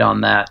right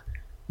on that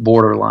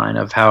borderline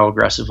of how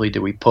aggressively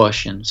do we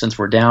push. And since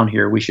we're down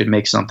here, we should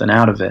make something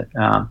out of it.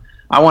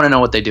 I want to know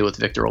what they do with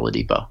Victor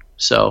Oladipo.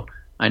 So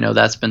I know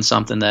that's been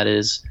something that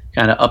is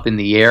kind of up in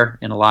the air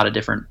in a lot of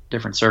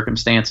different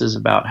circumstances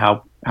about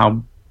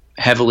how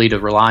heavily to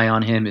rely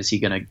on him. Is he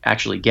going to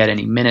actually get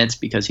any minutes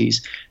because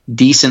he's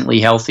decently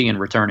healthy and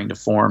returning to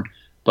form?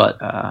 But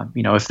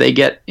if they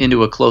get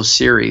into a close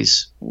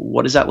series,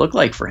 what does that look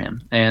like for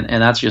him? And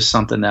that's just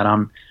something that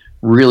I'm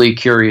really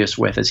curious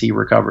with as he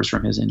recovers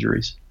from his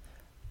injuries.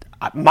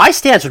 My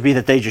stance would be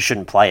that they just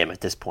shouldn't play him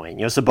at this point.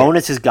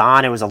 Sabonis is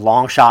gone. It was a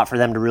long shot for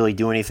them to really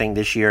do anything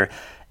this year.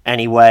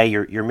 Anyway,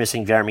 you're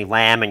missing Jeremy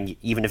Lamb, and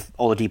even if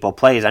Oladipo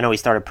plays, I know he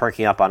started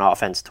perking up on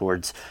offense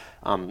towards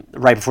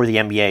right before the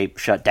NBA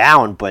shut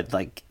down, but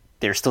like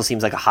there still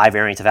seems like a high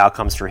variance of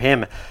outcomes for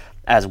him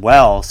as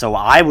well. So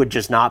I would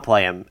just not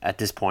play him at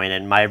this point.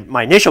 And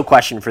my initial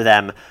question for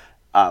them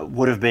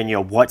would have been,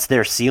 what's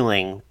their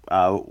ceiling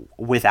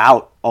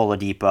without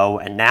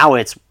Oladipo? And now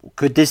it's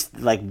what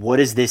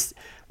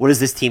does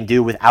this team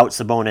do without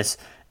Sabonis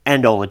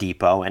and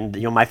Oladipo?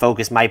 And my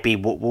focus might be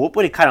what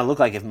would it kind of look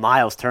like if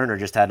Miles Turner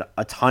just had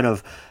a ton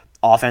of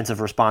offensive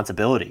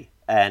responsibility?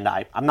 And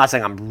I'm not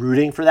saying I'm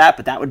rooting for that,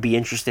 but that would be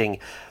interesting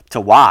to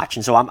watch.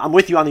 And so I'm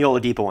with you on the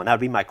Oladipo one. That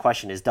would be my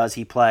question: is does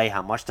he play?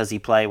 How much does he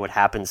play? What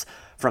happens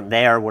from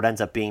there? What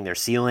ends up being their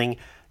ceiling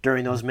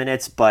during those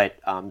minutes? But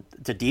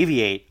to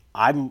deviate,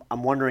 I'm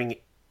wondering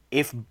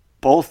if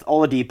both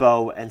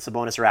Oladipo and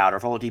Sabonis are out, or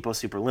if Oladipo's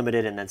super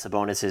limited and then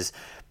Sabonis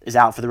is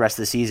out for the rest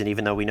of the season,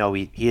 even though we know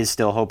he is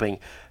still hoping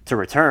to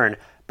return.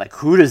 Like,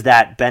 who does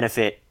that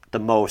benefit the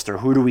most, or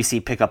who do we see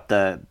pick up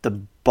the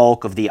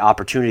bulk of the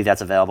opportunity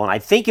that's available. And I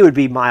think it would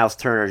be Miles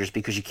Turner, just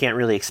because you can't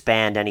really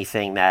expand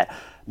anything that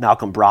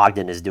Malcolm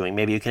Brogdon is doing.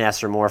 Maybe you can ask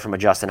for more from a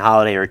Justin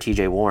Holiday or a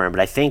TJ Warren, but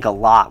I think a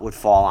lot would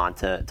fall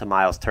onto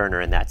Miles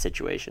Turner in that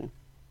situation.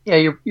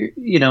 Yeah,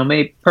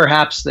 maybe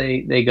perhaps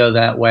they go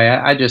that way.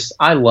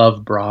 I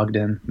love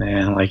Brogdon,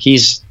 man. Like,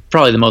 he's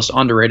probably the most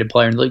underrated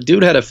player. Like,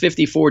 dude had a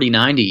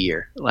 50-40-90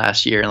 year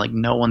last year, and like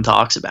no one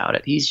talks about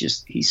it.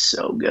 He's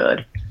so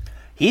good.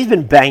 He's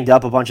been banged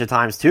up a bunch of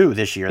times too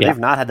this year. Yeah. They've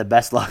not had the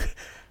best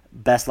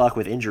luck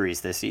with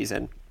injuries this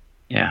season.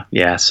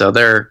 Yeah. So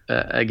they're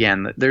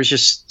again, there's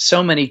just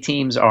so many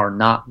teams are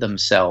not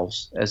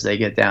themselves as they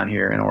get down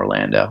here in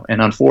Orlando,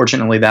 and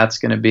unfortunately, that's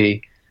going to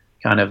be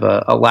kind of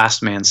a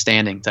last man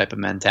standing type of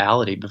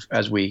mentality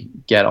as we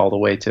get all the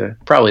way to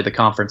probably the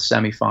conference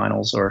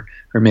semifinals or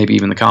maybe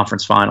even the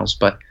conference finals.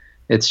 But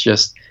it's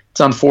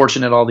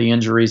unfortunate, all the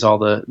injuries, all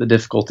the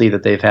difficulty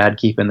that they've had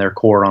keeping their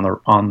core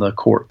on the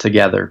court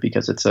together,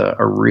 because it's a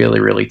really,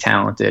 really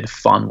talented,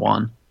 fun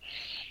one.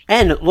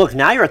 And look,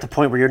 now you're at the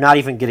point where you're not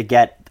even going to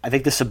get, I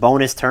think the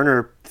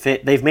Sabonis-Turner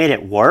fit, they've made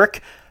it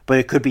work, but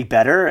it could be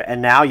better. And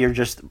now you're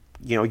just,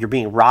 you're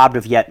being robbed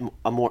of yet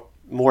a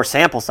more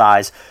sample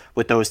size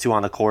with those two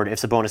on the court if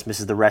Sabonis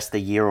misses the rest of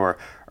the year or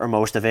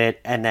most of it.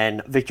 And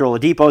then Victor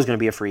Oladipo is going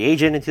to be a free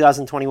agent in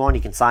 2021.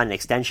 He can sign an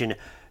extension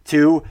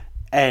too.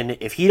 And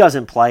if he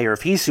doesn't play or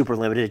if he's super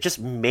limited, it just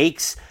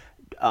makes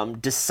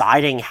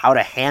deciding how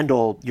to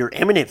handle your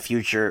imminent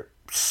future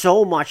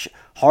so much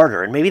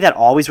harder. And maybe that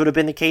always would have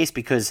been the case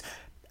because,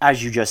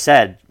 as you just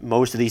said,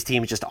 most of these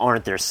teams just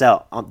aren't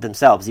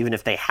themselves, even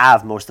if they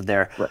have most of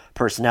their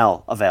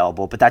personnel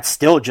available. But that's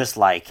still just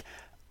like,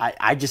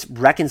 I just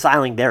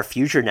reconciling their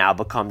future now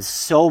becomes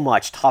so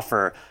much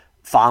tougher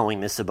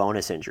following this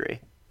Sabonis injury.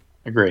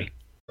 Agree.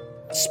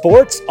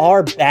 Sports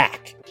are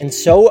back, and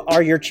so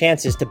are your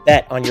chances to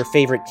bet on your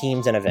favorite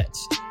teams and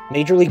events.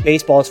 Major League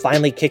Baseball is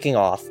finally kicking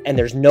off, and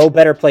there's no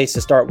better place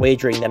to start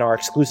wagering than our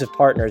exclusive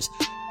partners,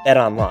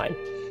 BetOnline.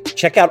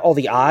 Check out all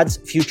the odds,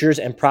 futures,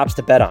 and props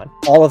to bet on,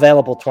 all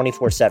available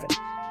 24/7.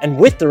 And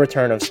with the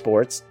return of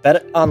sports,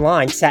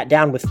 BetOnline sat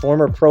down with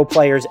former pro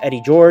players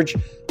Eddie George,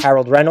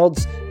 Harold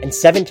Reynolds, and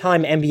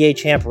 7-time NBA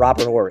champ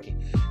Robert Horry.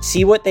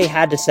 See what they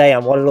had to say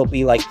on what it'll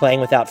be like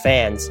playing without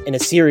fans in a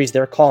series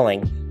they're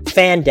calling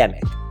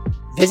Fandemic.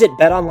 Visit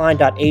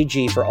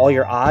betonline.ag for all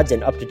your odds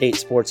and up-to-date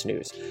sports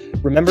news.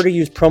 Remember to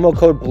use promo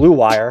code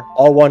BLUEWIRE,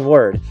 all one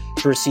word,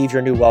 to receive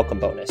your new welcome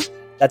bonus.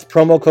 That's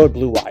promo code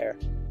BLUEWIRE.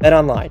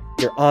 BetOnline,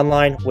 your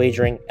online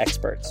wagering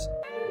experts.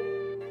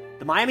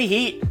 The Miami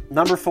Heat,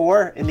 number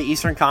 4 in the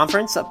Eastern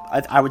Conference.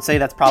 I would say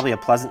that's probably a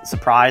pleasant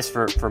surprise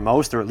for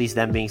most, or at least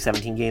them being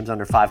 17 games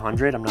under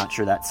 500. I'm not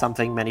sure that's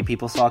something many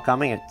people saw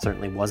coming. It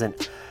certainly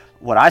wasn't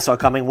what I saw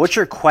coming. What's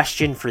your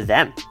question for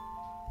them?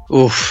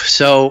 Oof.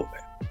 So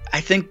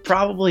I think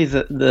probably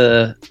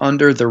the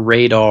under the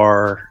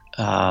radar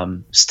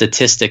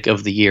statistic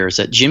of the year is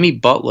that Jimmy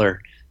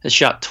Butler has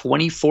shot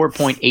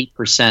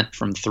 24.8%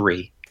 from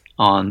 3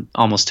 on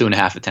almost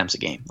 2.5 attempts a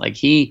game. Like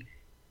he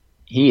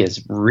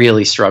is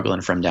really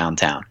struggling from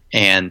downtown.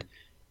 And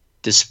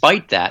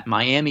despite that,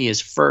 Miami is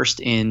first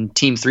in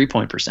team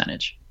 3-point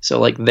percentage. So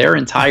like their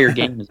entire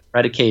game is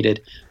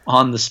predicated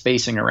on the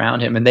spacing around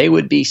him. And they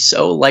would be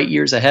so light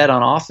years ahead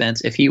on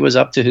offense if he was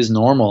up to his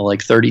normal,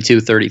 like 32,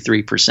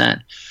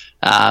 33%.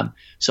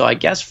 So I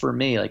guess for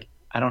me, like,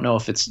 I don't know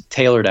if it's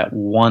tailored at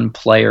one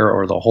player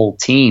or the whole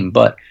team,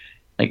 but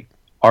like,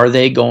 are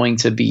they going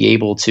to be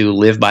able to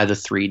live by the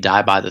 3,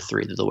 die by the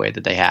 3 the way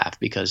that they have?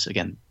 Because,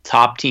 again,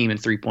 top team in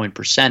 3-point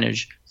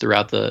percentage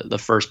throughout the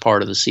first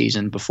part of the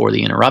season before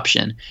the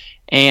interruption,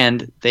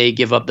 and they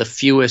give up the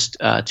fewest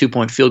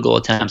 2-point field goal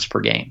attempts per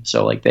game.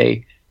 So, like,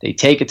 they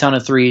take a ton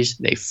of threes,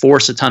 they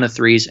force a ton of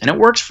threes, and it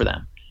works for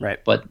them.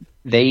 Right. But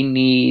they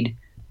need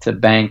to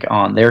bank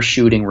on their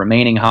shooting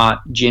remaining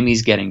hot,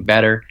 Jimmy's getting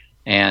better,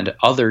 and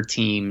other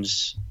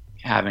teams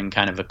having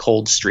kind of a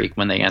cold streak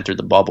when they enter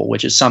the bubble,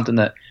 which is something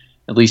that,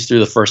 at least through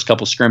the first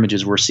couple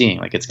scrimmages, we're seeing.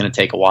 Like, it's going to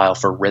take a while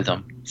for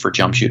rhythm for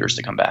jump shooters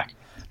to come back.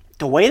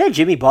 The way that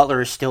Jimmy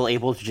Butler is still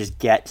able to just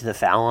get to the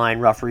foul line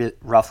roughly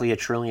 1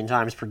 trillion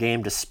times per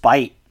game,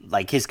 despite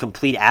like his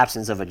complete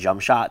absence of a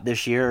jump shot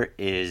this year,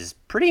 is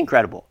pretty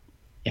incredible.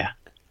 Yeah.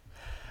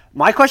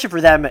 My question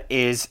for them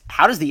is,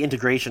 how does the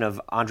integration of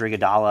Andre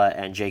Iguodala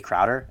and Jay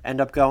Crowder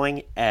end up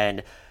going?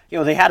 And,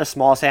 they had a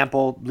small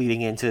sample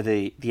leading into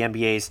the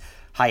NBA's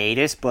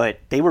hiatus, but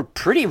they were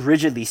pretty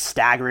rigidly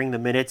staggering the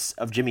minutes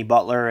of Jimmy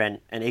Butler and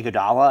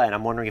Iguodala, and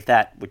I'm wondering if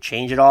that would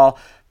change at all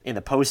in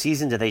the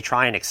postseason. Do they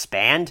try and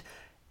expand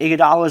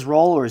Iguodala's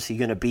role, or is he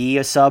going to be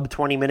a sub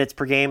 20 minutes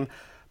per game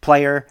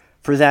player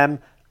for them?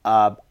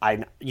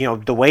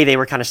 The way they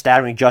were kind of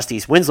staggering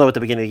Justice Winslow at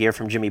the beginning of the year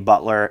from Jimmy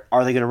Butler,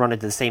 are they going to run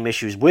into the same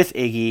issues with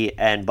Iggy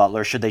and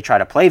Butler? Should they try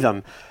to play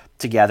them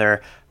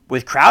together?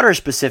 With Crowder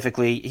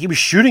specifically, he was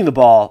shooting the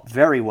ball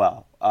very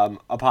well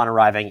upon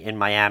arriving in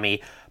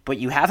Miami, but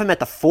you have him at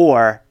the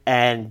 4,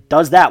 and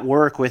does that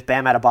work with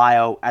Bam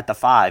Adebayo at the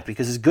 5?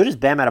 Because as good as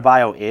Bam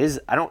Adebayo is,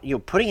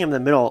 putting him in the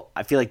middle,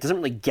 I feel like doesn't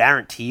really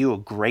guarantee you a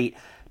great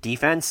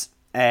defense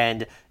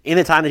And in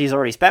the time that he's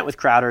already spent with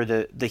Crowder,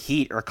 the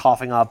Heat are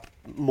coughing up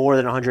more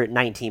than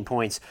 119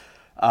 points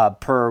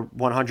per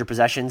 100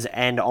 possessions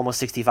and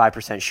almost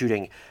 65%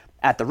 shooting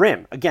at the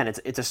rim. Again,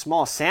 it's a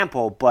small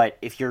sample, but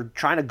if you're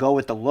trying to go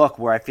with the look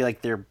where I feel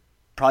like they're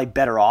probably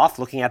better off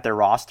looking at their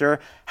roster,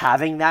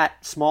 having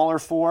that smaller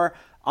four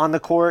on the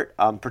court,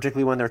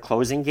 particularly when they're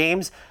closing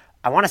games,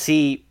 I want to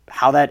see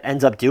how that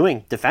ends up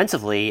doing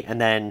defensively. And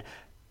then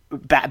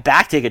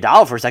back to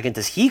Iguodala for a second,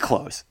 does he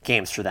close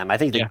games for them? I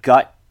think the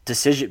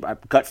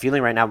gut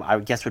feeling right now, I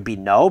guess, would be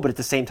no, but at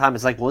the same time,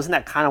 it's like, well, isn't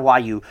that kind of why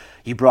you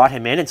brought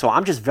him in? And so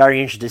I'm just very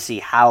interested to see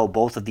how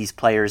both of these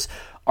players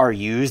are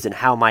used and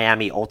how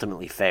Miami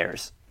ultimately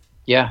fares.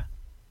 Yeah.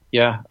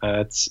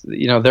 It's,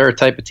 they're a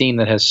type of team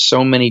that has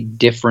so many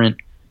different,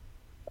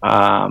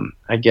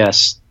 I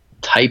guess,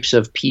 types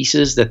of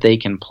pieces that they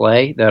can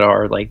play that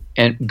are like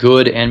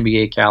good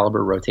NBA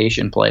caliber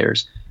rotation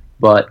players.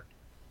 But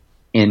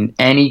in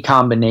any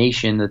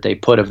combination that they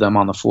put of them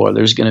on the floor,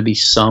 there's going to be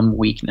some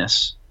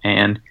weakness.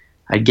 And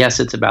I guess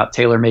it's about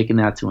tailor making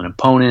that to an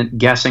opponent,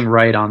 guessing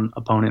right on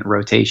opponent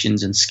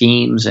rotations and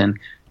schemes, and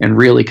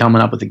really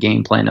coming up with a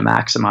game plan to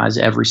maximize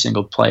every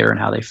single player and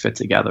how they fit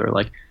together.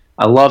 Like,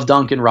 I love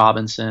Duncan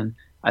Robinson.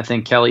 I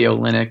think Kelly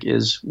Olynyk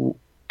is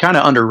kind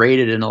of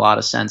underrated in a lot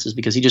of senses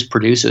because he just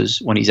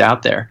produces when he's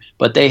out there.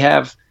 But they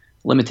have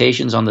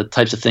limitations on the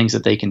types of things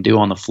that they can do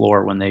on the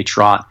floor when they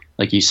trot,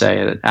 like you say,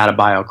 an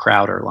Adebayo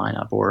Crowder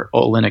lineup, or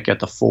Olynyk at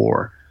the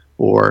 4,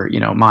 or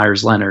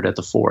Myers Leonard at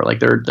the 4. Like,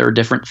 there are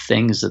different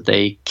things that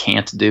they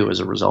can't do as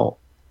a result.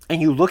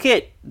 And you look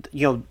at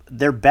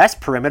their best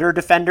perimeter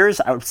defenders.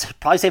 I would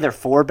probably say they're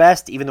 4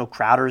 best, even though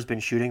Crowder has been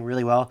shooting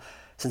really well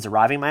since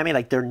arriving in Miami.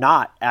 Like, they're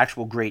not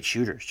actual great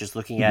shooters. Just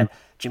looking at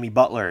Jimmy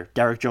Butler,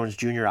 Derrick Jones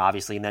Jr.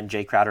 obviously, and then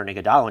Jay Crowder and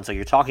Iguodala. And so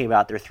you're talking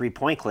about their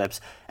 3-point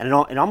clips, and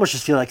it almost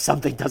just feels like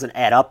something doesn't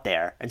add up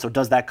there. And so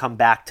does that come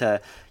back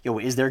to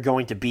is there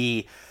going to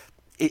be?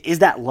 Is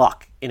that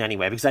luck in any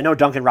way? Because I know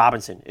Duncan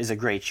Robinson is a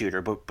great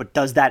shooter, but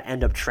does that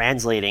end up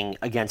translating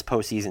against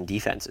postseason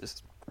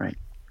defenses?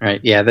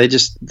 Right. Yeah,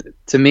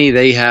 to me,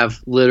 they have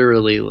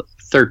literally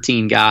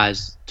 13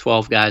 guys,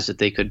 12 guys that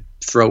they could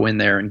throw in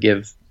there and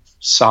give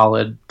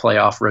solid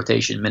playoff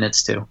rotation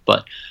minutes to.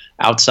 But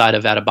outside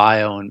of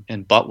Adebayo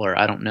and Butler,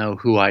 I don't know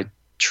who I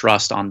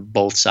trust on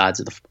both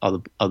sides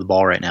of the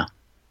ball right now.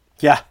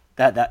 Yeah.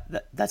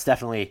 That's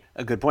definitely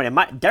a good point.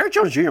 And Derrick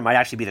Jones Jr. might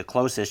actually be the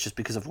closest just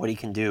because of what he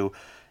can do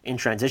in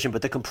transition,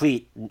 but the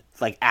complete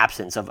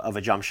absence of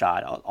a jump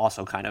shot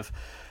also kind of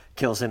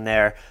kills him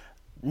there.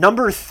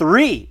 Number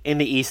 3 in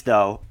the East,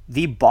 though,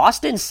 the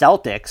Boston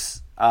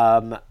Celtics.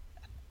 I'm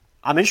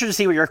interested to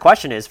see what your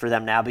question is for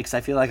them now because I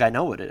feel like I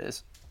know what it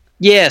is.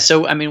 Yeah,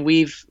 so I mean,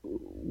 we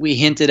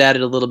hinted at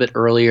it a little bit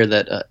earlier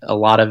that a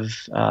lot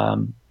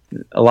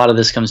of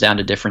this comes down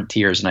to different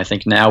tiers, and I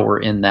think now we're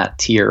in that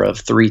tier of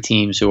 3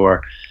 teams who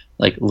are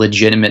like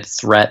legitimate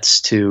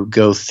threats to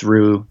go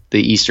through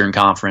the Eastern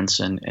Conference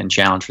and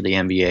challenge for the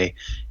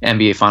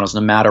NBA Finals,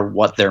 no matter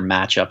what their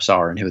matchups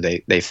are and who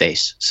they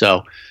face.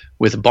 So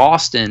with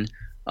Boston,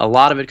 a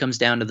lot of it comes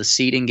down to the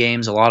seeding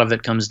games. A lot of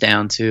it comes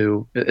down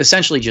to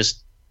essentially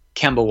just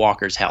Kemba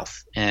Walker's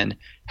health and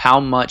how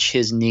much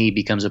his knee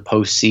becomes a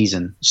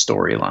postseason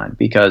storyline.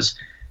 Because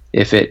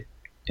if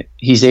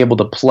he's able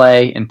to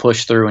play and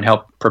push through and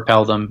help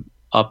propel them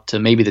up to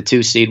maybe the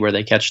 2 seed where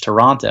they catch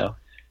Toronto,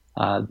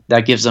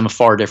 that gives them a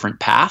far different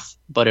path,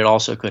 but it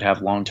also could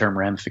have long-term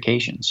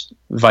ramifications.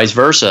 Vice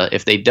versa,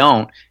 if they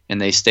don't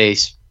and they stay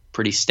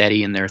pretty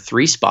steady in their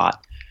 3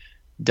 spot,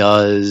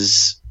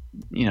 does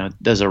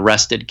a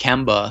rested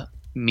Kemba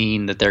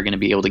mean that they're going to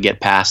be able to get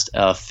past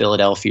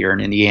Philadelphia or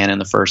Indiana in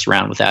the first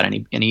round without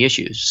any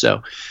issues?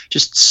 So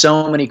just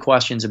so many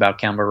questions about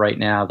Kemba right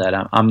now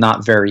that I'm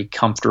not very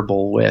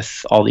comfortable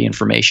with all the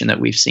information that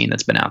we've seen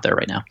that's been out there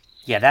right now.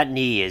 Yeah, that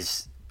knee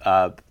is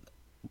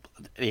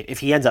if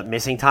he ends up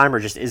missing time or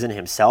just isn't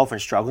himself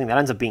and struggling, that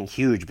ends up being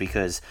huge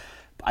because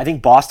I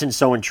think Boston's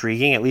so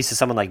intriguing, at least to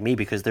someone like me,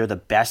 because they're the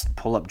best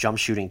pull-up jump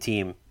shooting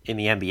team in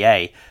the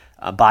NBA.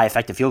 By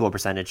effective field goal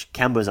percentage.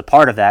 Kemba's a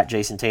part of that.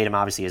 Jason Tatum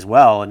obviously as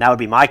well. And that would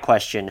be my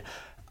question,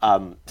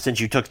 since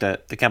you took the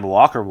Kemba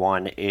Walker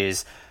one,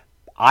 is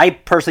I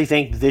personally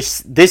think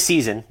this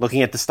season,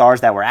 looking at the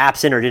stars that were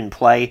absent or didn't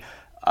play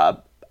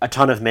a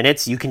ton of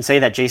minutes, you can say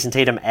that Jason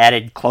Tatum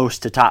added close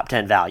to top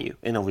 10 value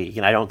in the league.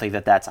 And I don't think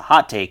that that's a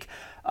hot take.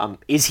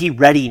 Is he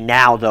ready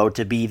now, though,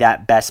 to be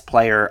that best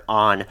player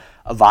on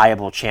a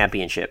viable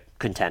championship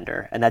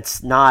contender? And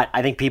that's not,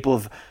 I think people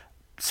have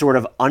sort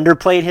of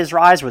underplayed his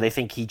rise where they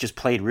think he just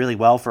played really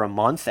well for a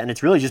month, and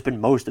it's really just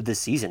been most of this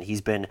season. He's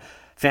been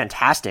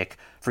fantastic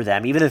for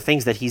them, even the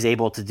things that he's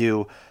able to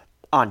do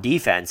on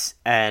defense.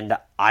 And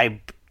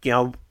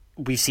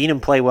we've seen him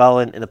play well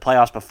in the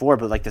playoffs before,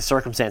 but like the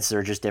circumstances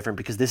are just different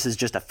because this is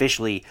just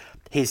officially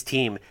his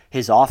team,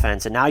 his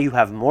offense, and now you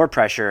have more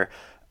pressure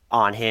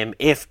on him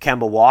if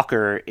Kemba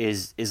Walker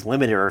is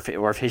limited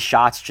or if his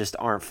shots just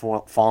aren't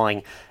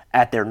falling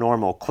at their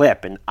normal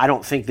clip. And I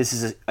don't think this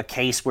is a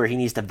case where he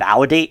needs to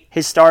validate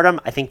his stardom.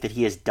 I think that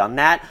he has done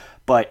that,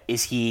 but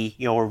is he,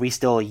 are we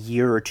still a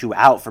year or two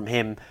out from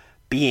him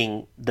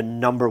being the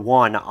number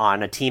one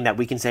on a team that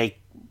we can say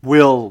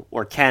will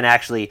or can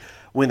actually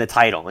win the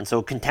title? And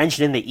so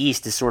contention in the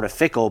East is sort of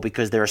fickle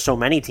because there are so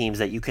many teams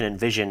that you can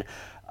envision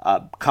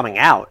coming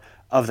out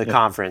of the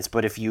conference.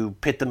 But if you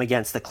pit them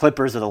against the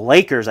Clippers or the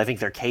Lakers, I think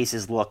their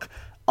cases look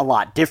a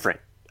lot different.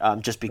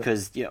 Just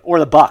because, or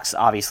the Bucks,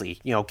 obviously,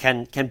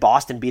 can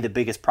Boston be the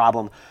biggest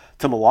problem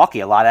to Milwaukee?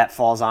 A lot of that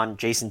falls on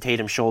Jason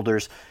Tatum's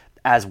shoulders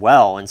as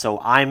well. And so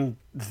I'm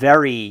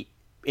very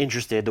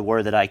interested, the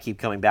word that I keep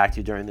coming back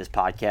to during this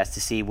podcast,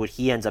 to see what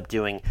he ends up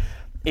doing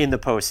in the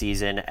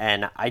postseason.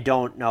 And I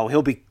don't know,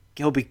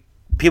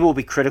 people will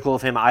be critical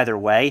of him either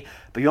way,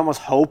 but you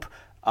almost hope,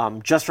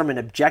 just from an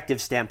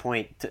objective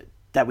standpoint,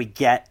 that we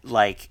get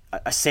like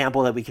a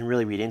sample that we can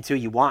really read into.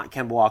 You want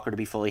Kemba Walker to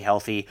be fully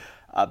healthy,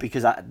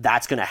 because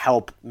that's going to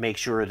help make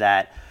sure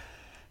that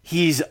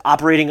Tatum's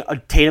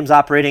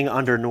operating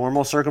under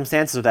normal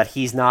circumstances, so that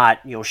he's not,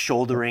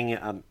 shouldering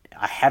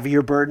a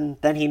heavier burden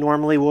than he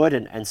normally would.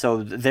 And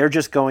so they're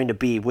just going to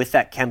be, with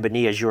that Kemba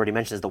knee, as you already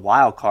mentioned, as the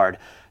wild card,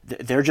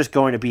 they're just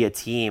going to be a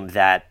team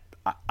that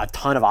a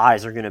ton of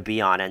eyes are going to be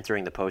on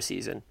entering the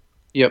postseason.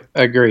 Yep,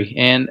 I agree.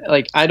 And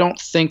I don't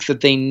think that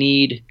they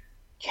need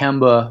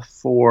Kemba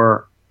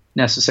for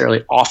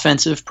necessarily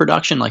offensive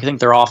production. I think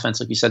their offense,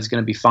 like you said, is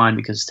going to be fine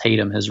because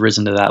Tatum has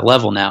risen to that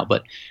level now,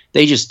 but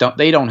they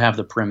don't have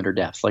the perimeter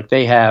depth.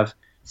 They have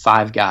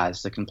 5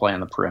 guys that can play on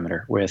the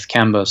perimeter with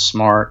Kemba,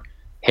 Smart,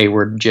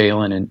 Hayward,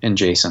 Jalen, and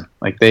Jason.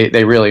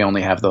 They really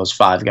only have those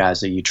 5 guys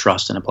that you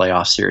trust in a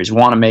playoff series.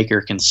 Wanamaker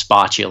can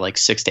spot you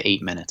 6 to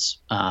 8 minutes.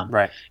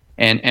 Right.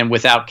 And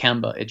without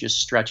Kemba, it just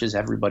stretches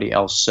everybody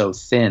else so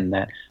thin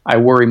that I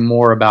worry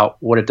more about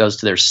what it does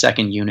to their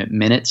second unit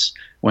minutes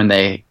when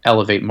they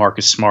elevate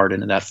Marcus Smart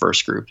into that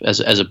first group, as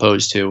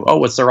opposed to,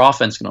 what's their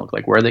offense going to look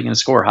like? Where are they going to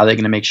score? How are they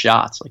going to make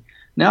shots?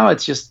 No,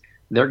 it's just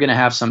they're going to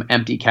have some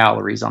empty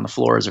calories on the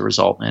floor as a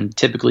result. And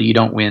typically you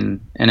don't win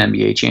an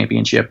NBA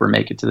championship or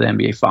make it to the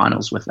NBA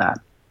Finals with that.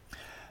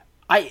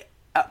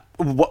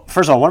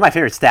 First of all, one of my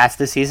favorite stats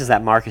this season is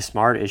that Marcus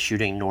Smart is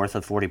shooting north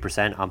of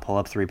 40% on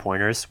pull-up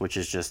three-pointers, which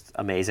is just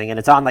amazing. And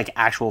it's on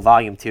actual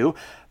volume too.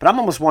 But I'm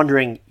almost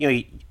wondering,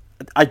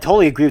 I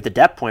totally agree with the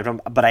depth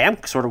point, but I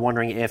am sort of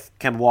wondering if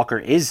Kemba Walker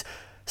is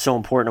so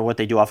important to what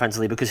they do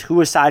offensively, because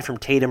who aside from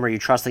Tatum are you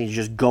trusting to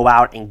just go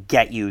out and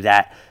get you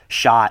that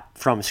shot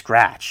from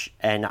scratch?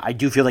 And I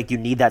do feel like you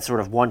need that sort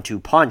of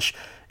 1-2 punch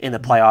in the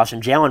playoffs,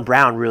 and Jaylen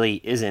Brown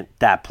really isn't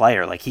that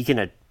player. He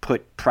can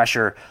put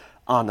pressure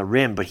on the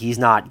rim, but he's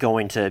not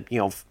going to,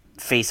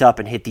 face up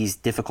and hit these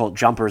difficult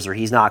jumpers, or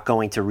he's not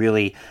going to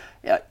really,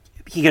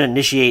 he can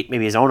initiate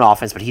maybe his own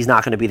offense, but he's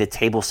not going to be the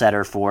table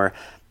setter for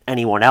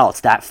anyone else.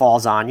 That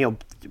falls on,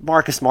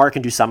 Marcus Smart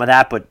can do some of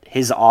that, but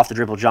his off the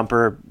dribble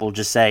jumper, we'll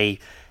just say,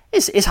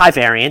 is high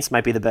variance,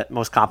 might be the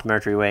most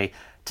complimentary way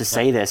to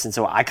say this. And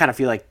so I kind of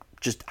feel like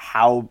just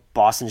how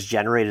Boston's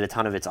generated a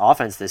ton of its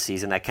offense this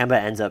season, that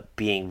Kemba ends up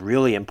being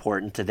really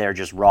important to their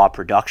just raw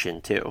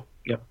production too.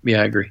 Yep.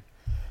 Yeah, I agree.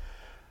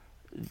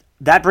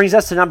 That brings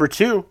us to number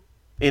 2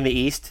 in the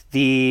East,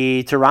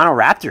 the Toronto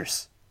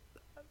Raptors.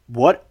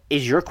 What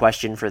is your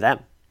question for them?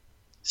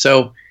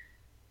 So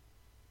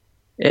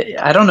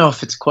I don't know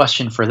if it's a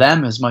question for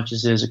them as much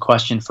as it is a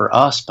question for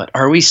us, but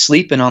are we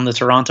sleeping on the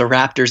Toronto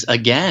Raptors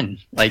again?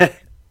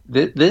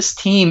 This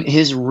team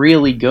is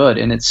really good,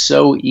 and it's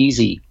so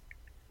easy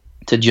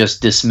to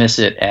just dismiss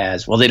it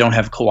as, well, they don't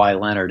have Kawhi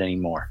Leonard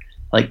anymore.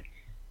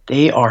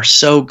 They are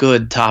so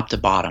good top to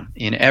bottom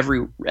in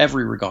every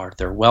regard.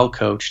 They're well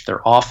coached.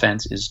 Their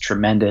offense is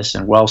tremendous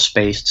and well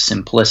spaced,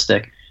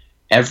 simplistic.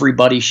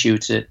 Everybody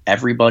shoots it.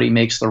 Everybody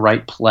makes the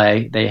right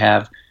play. They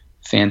have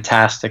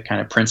fantastic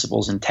kind of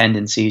principles and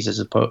tendencies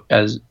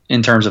as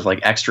in terms of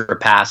extra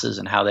passes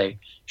and how they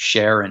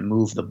share and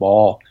move the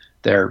ball.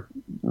 They're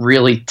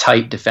really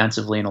tight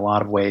defensively in a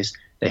lot of ways.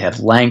 They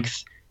have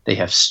length. They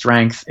have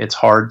strength. It's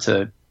hard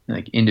to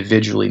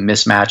individually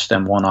mismatch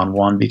them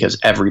one-on-one because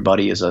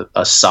everybody is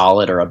a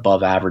solid or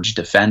above average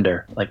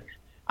defender.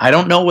 I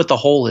don't know what the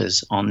hole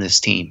is on this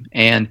team.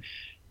 And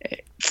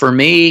for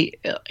me,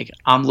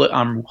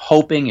 I'm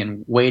hoping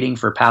and waiting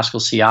for Pascal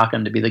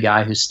Siakam to be the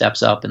guy who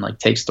steps up and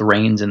takes the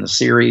reins in the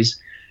series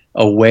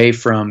away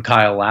from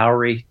Kyle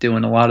Lowry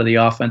doing a lot of the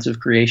offensive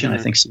creation. Mm-hmm.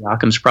 I think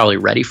Siakam's probably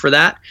ready for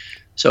that.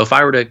 So if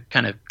I were to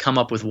kind of come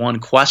up with one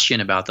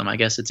question about them, I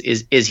guess it's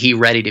is he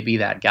ready to be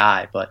that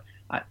guy? But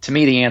to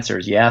me, the answer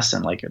is yes,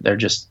 and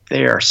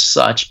they are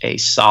such a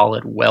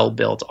solid,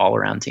 well-built,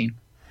 all-around team.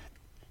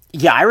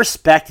 Yeah, I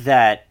respect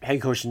that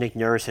head coach Nick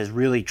Nurse has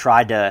really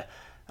tried to,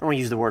 I don't want to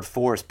use the word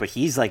force, but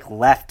he's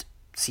left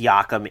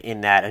Siakam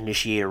in that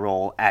initiator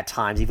role at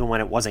times, even when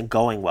it wasn't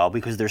going well,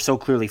 because they're so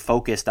clearly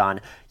focused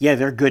on,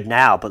 they're good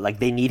now, but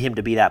they need him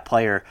to be that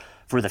player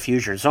for the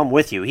future. So I'm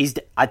with you.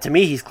 To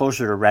me, he's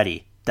closer to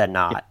ready than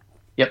not.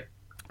 Yep.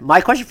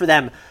 My question for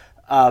them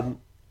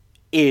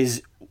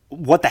is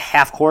what the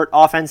half-court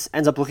offense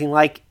ends up looking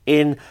like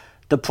in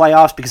the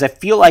playoffs, because I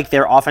feel like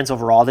their offense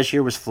overall this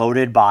year was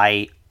floated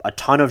by a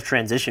ton of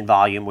transition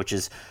volume, which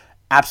is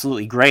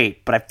absolutely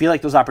great, but I feel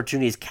like those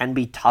opportunities can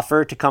be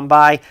tougher to come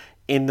by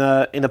in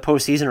the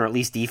postseason, or at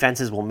least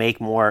defenses will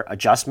make more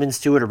adjustments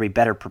to it or be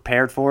better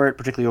prepared for it,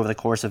 particularly over the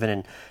course of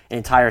an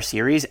entire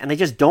series. And they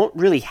just don't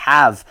really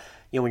have,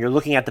 when you're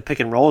looking at the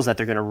pick and rolls that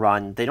they're going to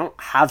run, they don't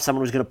have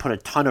someone who's going to put a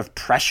ton of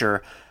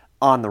pressure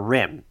on the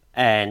rim.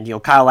 And,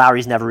 Kyle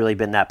Lowry's never really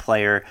been that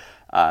player.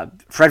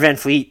 Fred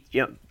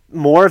VanVleet,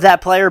 more of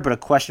that player, but a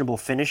questionable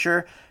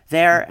finisher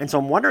there. And so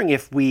I'm wondering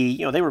if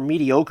they were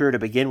mediocre to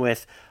begin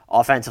with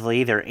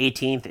offensively. They're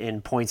 18th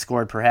in points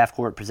scored per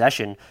half-court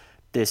possession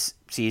this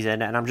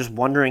season, and I'm just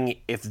wondering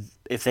if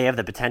they have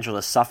the potential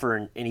to suffer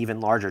an even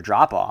larger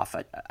drop-off.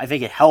 I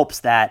think it helps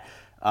that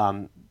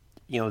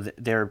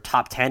they're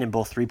top 10 in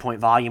both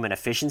three-point volume and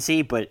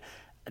efficiency, but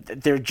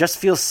there just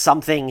feels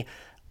something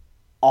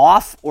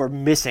off or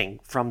missing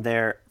from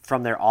their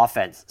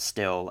offense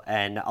still,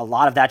 and a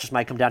lot of that just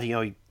might come down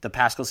to the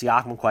Pascal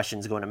Siakam question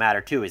is going to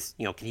matter too. Is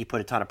can he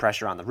put a ton of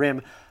pressure on the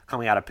rim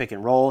coming out of pick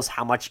and rolls?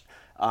 How much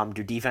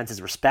do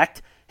defenses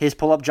respect his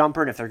pull-up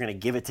jumper, and if they're going to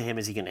give it to him,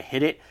 is he going to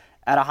hit it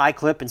at a high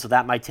clip? And so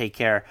that might take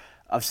care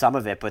of some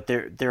of it. But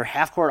their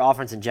half-court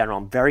offense in general,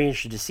 I'm very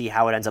interested to see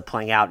how it ends up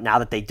playing out now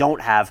that they don't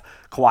have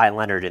Kawhi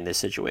Leonard in this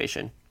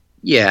situation.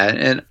 Yeah,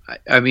 and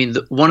I mean,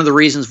 one of the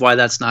reasons why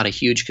that's not a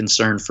huge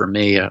concern for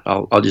me,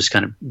 I'll just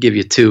kind of give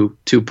you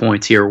two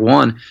points here.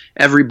 One,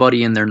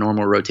 everybody in their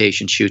normal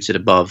rotation shoots it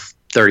above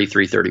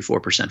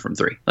 34% from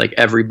three. Like,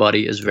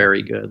 everybody is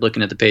very good.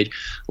 Looking at the page,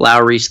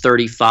 Lowry's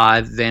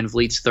 35,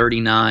 VanVleet's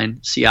 39,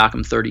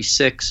 Siakam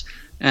 36,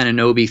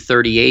 Anunoby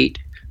 38,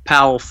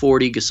 Powell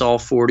 40,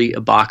 Gasol 40,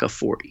 Ibaka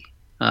 40,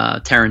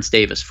 Terrence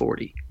Davis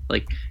 40.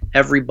 Like,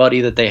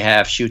 everybody that they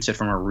have shoots it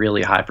from a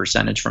really high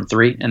percentage from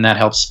three, and that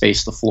helps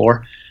space the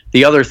floor.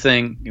 The other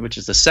thing, which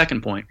is the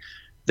second point,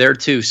 their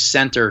two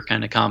center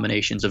kind of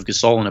combinations of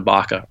Gasol and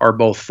Ibaka are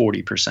both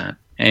 40%.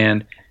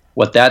 And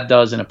what that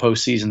does in a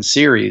postseason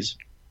series,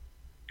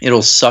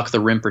 it'll suck the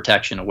rim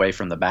protection away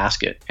from the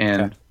basket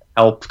and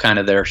help kind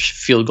of their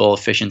field goal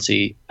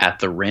efficiency at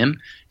the rim.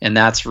 And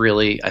that's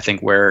really, I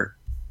think, where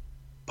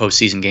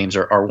postseason games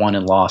are won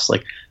and lost.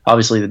 Like,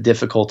 obviously the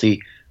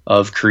difficulty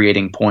of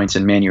creating points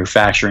and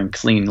manufacturing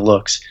clean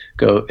looks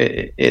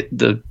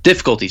the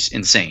difficulty's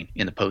insane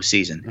in the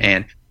postseason. Mm-hmm.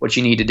 And what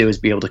you need to do is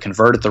be able to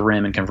convert at the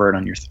rim and convert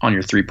on your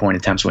 3-point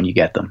attempts when you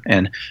get them.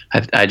 And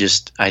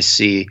I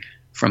see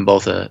from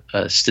both a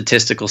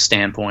statistical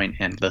standpoint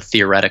and the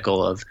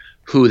theoretical of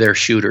who their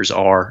shooters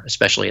are,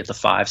 especially at the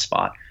 5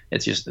 spot,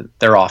 it's just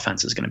their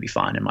offense is going to be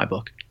fine in my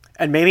book.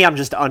 And maybe I'm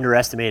just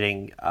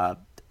underestimating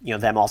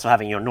them also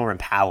having, Norman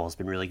Powell has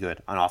been really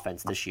good on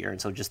offense this year.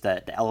 And so just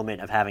the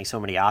element of having so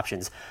many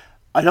options.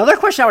 Another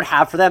question I would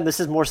have for them, this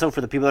is more so for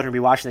the people that are going to be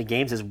watching the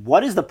games, is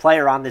what is the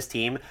player on this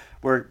team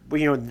where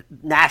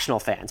national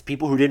fans,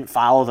 people who didn't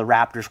follow the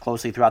Raptors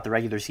closely throughout the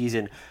regular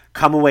season,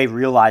 come away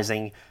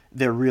realizing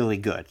they're really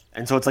good.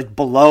 And so it's like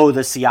below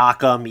the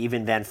Siakam,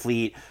 even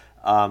VanVleet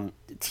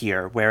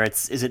tier, where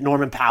is it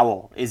Norman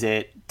Powell? Is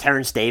it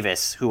Terrence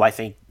Davis, who I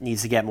think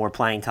needs to get more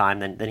playing time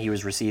than he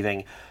was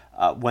receiving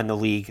when the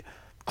league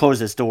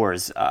closed its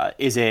doors?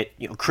 Is it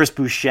Chris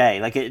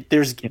Boucher?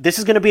 This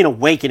is going to be an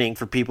awakening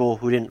for people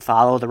who didn't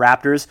follow the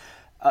Raptors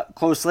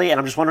closely, and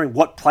I'm just wondering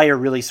what player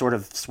really sort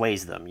of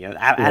sways them.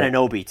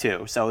 Anunoby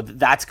too. So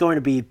that's going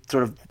to be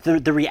sort of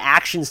the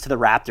reactions to the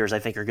Raptors. I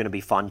think are going to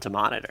be fun to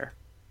monitor.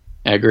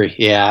 I agree.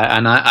 Yeah,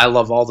 and I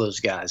love all those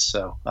guys.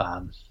 So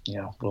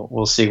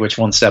we'll see which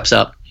one steps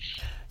up.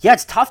 Yeah,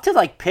 it's tough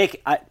to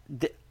pick.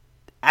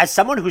 As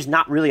someone who's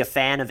not really a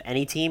fan of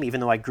any team, even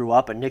though I grew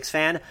up a Knicks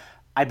fan,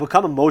 I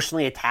become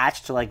emotionally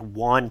attached to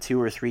 1,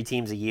 2, or 3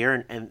 teams a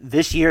year. And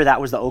this year,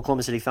 that was the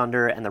Oklahoma City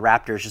Thunder and the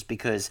Raptors, just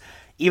because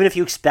even if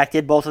you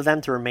expected both of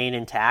them to remain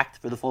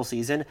intact for the full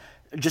season,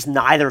 just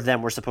neither of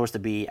them were supposed to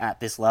be at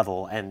this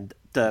level. And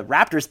the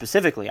Raptors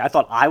specifically, I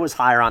thought I was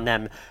higher on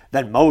them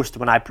than most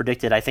when I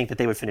predicted, I think, that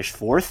they would finish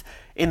 4th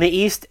in the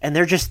East. And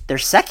they're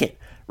second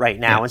right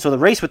now. Yeah. And so the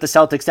race with the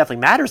Celtics definitely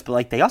matters,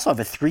 but they also have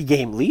a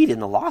 3-game lead in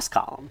the loss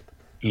column.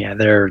 Yeah,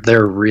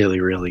 they're really,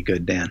 really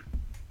good, Dan.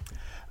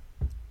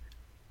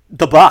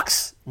 The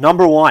Bucks,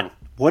 number 1.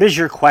 What is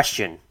your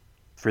question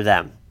for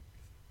them?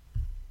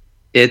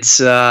 It's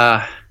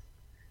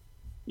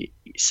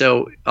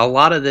so a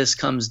lot of this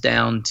comes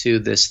down to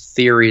this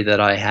theory that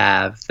I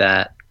have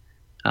that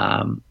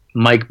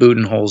Mike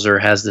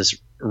Budenholzer has this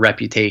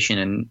reputation,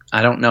 and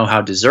I don't know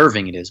how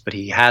deserving it is, but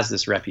he has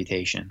this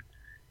reputation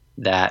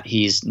that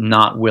he's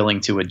not willing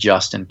to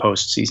adjust in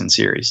postseason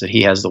series, that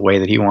he has the way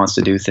that he wants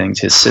to do things,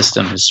 his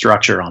system, his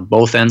structure on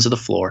both ends of the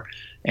floor,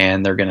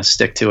 and they're going to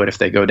stick to it. If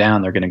they go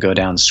down, they're going to go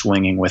down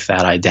swinging with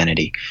that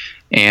identity.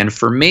 And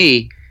for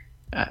me,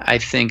 I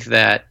think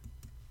that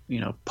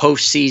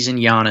postseason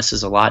Giannis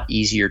is a lot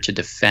easier to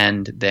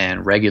defend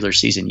than regular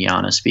season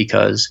Giannis,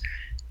 because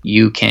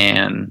you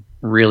can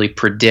really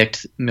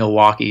predict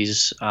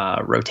Milwaukee's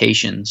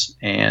rotations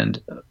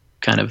and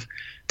kind of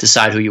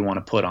decide who you want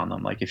to put on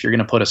them. Like, if you're going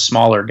to put a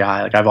smaller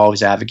guy, like I've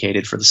always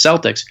advocated for the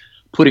Celtics,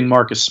 putting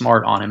Marcus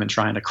Smart on him and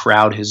trying to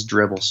crowd his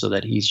dribble so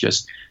that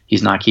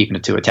he's not keeping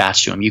it too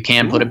attached to him. You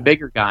can put a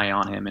bigger guy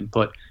on him and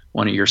put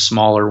one of your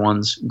smaller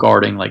ones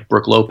guarding like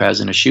Brook Lopez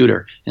and a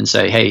shooter and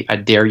say, hey, I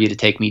dare you to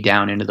take me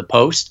down into the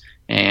post,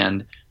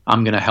 and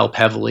I'm going to help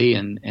heavily,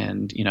 and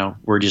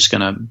we're just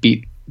going to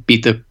beat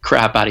the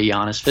crap out of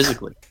Giannis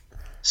physically.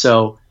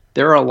 So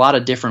there are a lot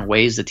of different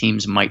ways the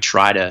teams might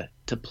try to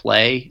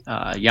play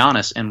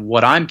Giannis. And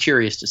what I'm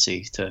curious to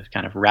see, to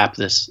kind of wrap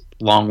this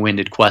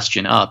long-winded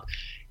question up,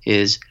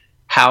 is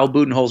how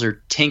Budenholzer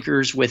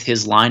tinkers with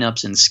his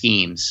lineups and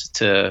schemes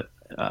to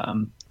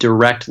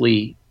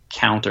directly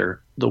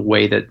counter the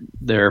way that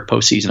their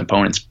postseason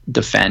opponents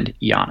defend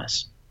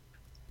Giannis.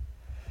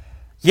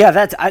 Yeah,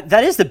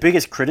 that is the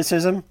biggest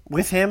criticism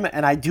with him,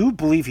 and I do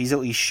believe he's at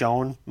least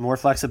shown more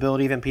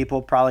flexibility than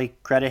people probably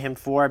credit him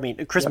for. I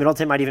mean, Chris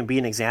Middleton might even be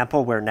an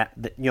example where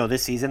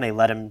this season they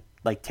let him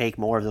take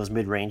more of those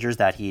mid-rangers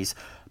that he's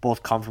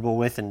both comfortable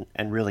with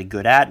and really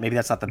good at. Maybe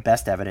that's not the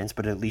best evidence,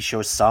 but it at least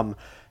shows some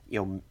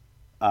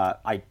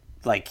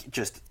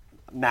just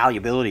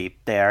malleability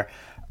there.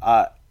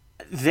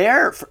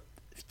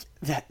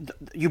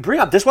 You bring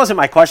up, this wasn't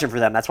my question for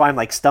them. That's why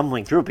I'm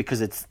stumbling through it,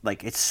 because it's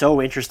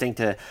so interesting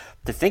to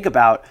think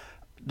about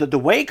the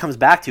way it comes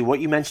back to what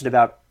you mentioned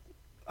about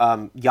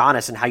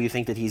Giannis and how you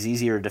think that he's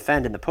easier to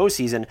defend in the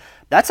postseason.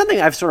 That's something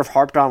I've sort of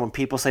harped on when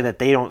people say that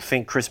they don't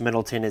think Chris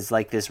Middleton is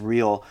this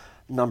real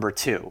number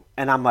two.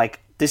 And I'm like,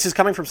 this is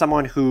coming from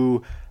someone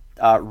who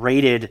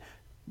rated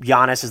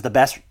Giannis as the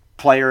best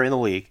player in the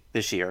league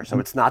this year. So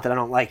it's not that I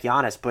don't like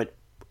Giannis, but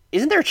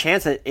isn't there a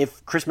chance that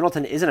if Chris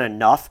Middleton isn't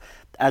enough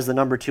as the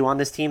number two on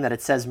this team, that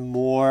it says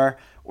more,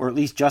 or at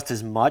least just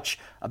as much,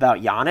 about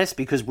Giannis?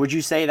 Because would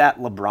you say that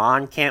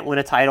LeBron can't win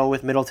a title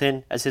with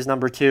Middleton as his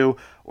number two,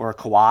 or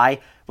Kawhi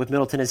with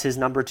Middleton as his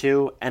number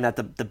two, and that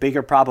the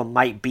bigger problem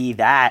might be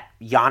that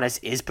Giannis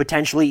is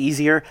potentially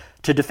easier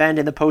to defend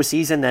in the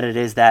postseason than it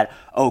is that,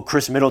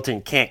 Chris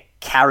Middleton can't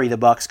carry the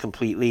Bucks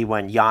completely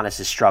when Giannis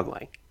is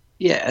struggling?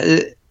 Yeah,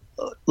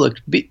 look,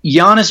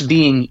 Giannis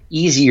being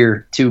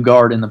easier to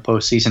guard in the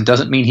postseason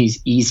doesn't mean he's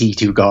easy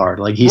to guard.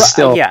 He's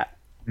still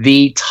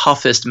the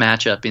toughest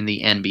matchup in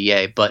the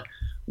NBA. But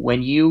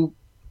when you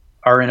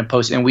are in a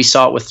post, and we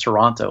saw it with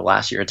Toronto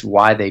last year, it's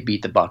why they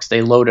beat the Bucks.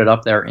 They loaded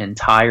up their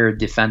entire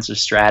defensive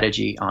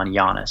strategy on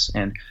Giannis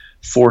and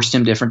forced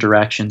him different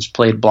directions,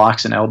 played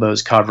blocks and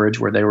elbows coverage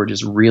where they were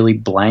just really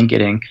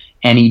blanketing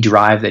any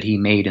drive that he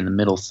made in the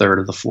middle third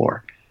of the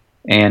floor.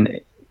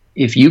 And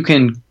if you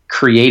can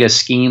create a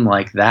scheme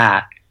like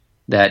that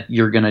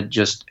you're going to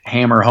just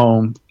hammer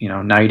home,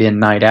 night in,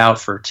 night out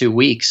for 2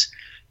 weeks,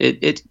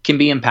 it can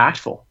be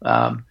impactful.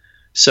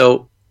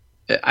 So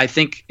I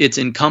think it's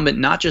incumbent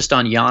not just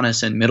on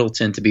Giannis and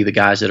Middleton to be the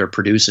guys that are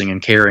producing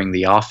and carrying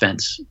the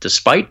offense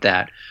despite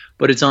that,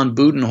 but it's on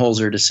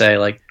Budenholzer to say,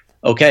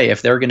 okay,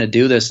 if they're going to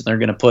do this and they're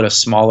going to put a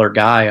smaller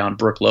guy on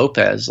Brook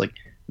Lopez,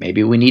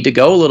 maybe we need to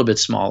go a little bit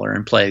smaller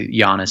and play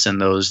Giannis in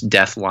those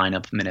death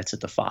lineup minutes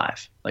at the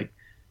 5.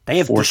 They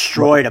have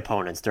destroyed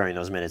opponents during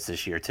those minutes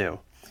this year too.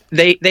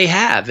 They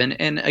have,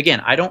 and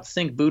again, I don't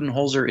think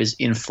Budenholzer is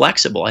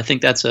inflexible. I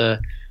think that's a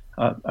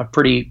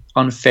pretty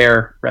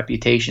unfair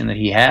reputation that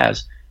he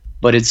has,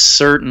 but it's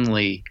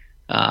certainly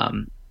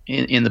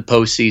in the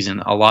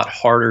postseason a lot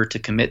harder to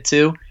commit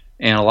to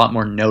and a lot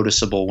more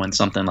noticeable when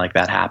something like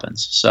that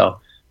happens. So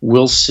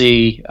we'll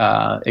see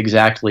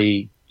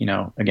exactly,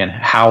 again,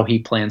 how he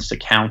plans to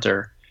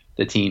counter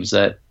the teams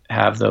that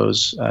have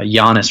those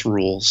Giannis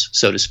rules,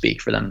 so to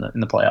speak, for them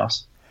in the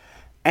playoffs.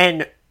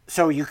 And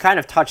so you kind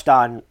of touched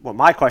on what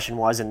my question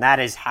was, and that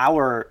is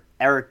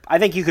I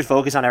think you could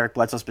focus on Eric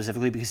Bledsoe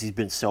specifically because he's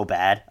been so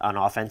bad on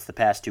offense the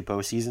past 2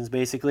 postseasons,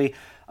 basically.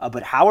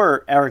 But how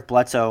are Eric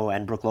Bledsoe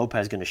and Brook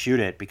Lopez going to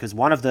shoot it? Because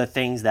one of the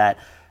things that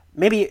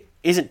maybe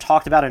isn't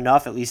talked about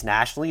enough, at least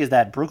nationally, is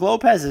that Brook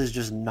Lopez is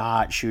just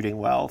not shooting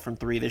well from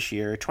 3 this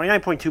year.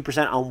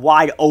 29.2% on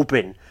wide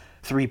open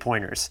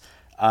 3-pointers.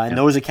 And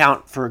those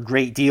account for a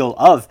great deal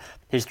of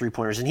his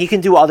 3-pointers. And he can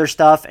do other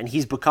stuff, and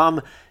he's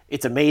become,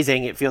 it's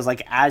amazing, it feels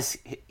like as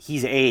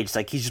he's aged,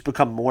 he's just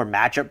become more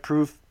matchup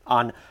proof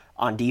on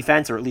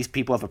defense, or at least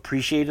people have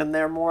appreciated him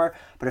there more.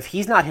 But if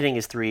he's not hitting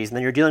his threes, and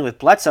then you're dealing with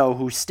Bledsoe,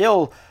 who's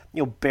still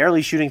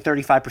barely shooting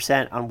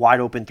 35% on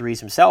wide open threes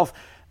himself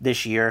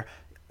this year,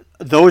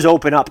 those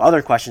open up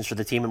other questions for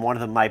the team, and one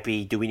of them might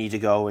be, do we need to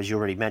go, as you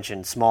already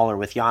mentioned, smaller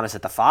with Giannis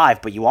at the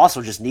 5, but you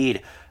also just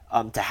need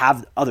to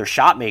have other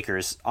shot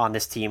makers on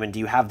this team, and do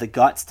you have the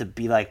guts to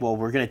be like, well,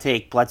 we're going to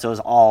take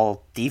Bledsoe's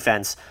all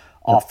defense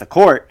off the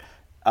court,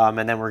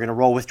 and then we're going to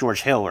roll with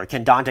George Hill, or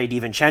can Dante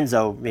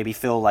DiVincenzo maybe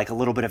fill a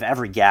little bit of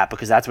every gap,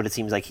 because that's what it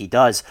seems like he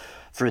does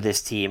for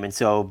this team. And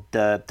so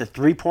the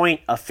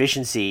 3-point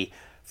efficiency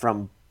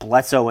from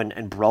Bledsoe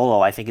and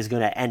Brolo, I think, is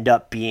going to end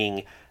up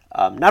being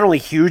not only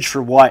huge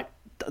for what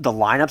the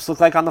lineups look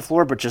like on the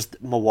floor, but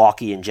just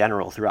Milwaukee in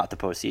general throughout the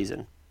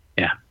postseason.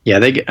 Yeah.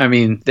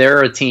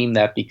 They're a team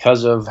that,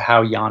 because of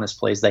how Giannis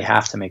plays, they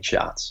have to make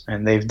shots,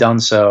 and they've done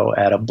so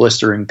at a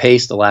blistering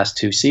pace the last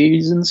 2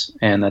 seasons,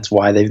 and that's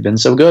why they've been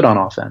so good on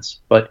offense.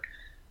 But,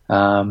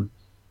 I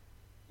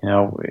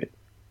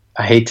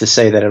hate to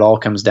say that it all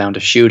comes down to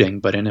shooting,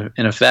 but in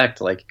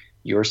effect,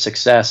 your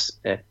success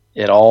at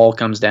it all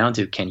comes down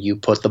to, can you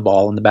put the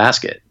ball in the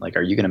basket? Like,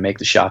 are you going to make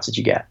the shots that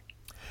you get?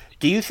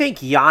 Do you think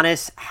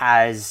Giannis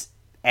has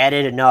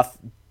added enough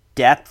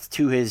depth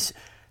to his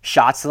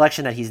shot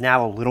selection that he's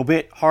now a little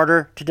bit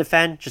harder to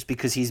defend, just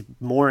because he's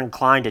more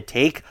inclined to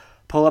take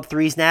pull-up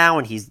threes now,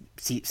 and he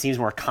seems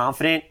more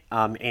confident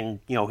in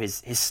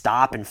his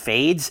stop and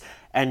fades,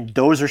 and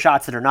those are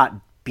shots that are not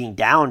being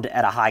downed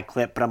at a high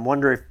clip, but I'm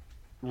wondering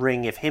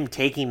if him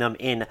taking them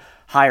in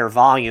higher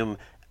volume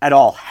at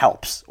all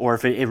helps, or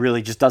if it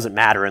really just doesn't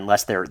matter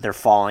unless they're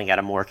falling at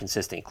a more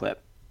consistent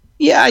clip.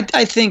 Yeah,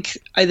 I think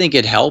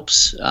it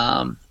helps.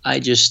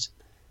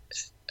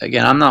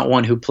 Again, I'm not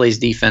one who plays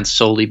defense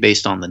solely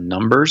based on the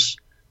numbers,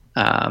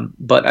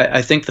 but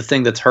I think the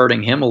thing that's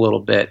hurting him a little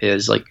bit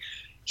is, like,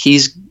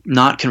 he's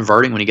not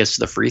converting when he gets to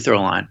the free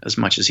throw line as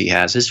much as he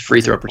has. His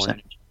free throw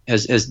percentage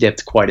has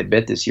dipped quite a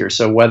bit this year.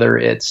 So whether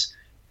it's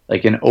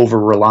like an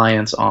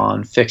over-reliance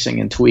on fixing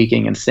and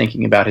tweaking and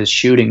thinking about his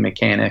shooting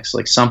mechanics,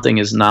 like, something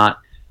is not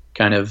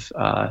kind of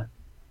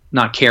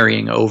not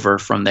carrying over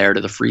from there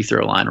to the free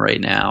throw line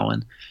right now.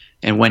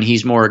 And when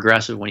he's more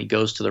aggressive, when he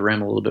goes to the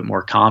rim a little bit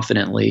more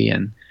confidently,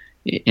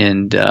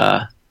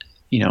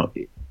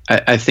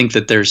 I think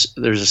that there's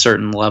a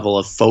certain level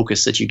of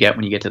focus that you get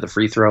when you get to the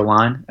free throw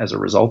line as a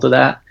result of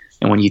that.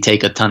 And when you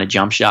take a ton of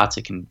jump shots,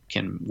 it can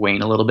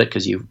wane a little bit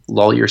because you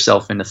lull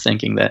yourself into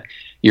thinking that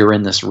you're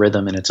in this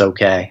rhythm and it's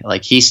okay.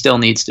 Like, he still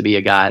needs to be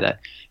a guy that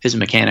his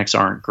mechanics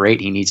aren't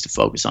great. He needs to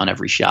focus on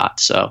every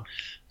shot. So,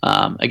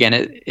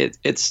 again,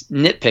 it's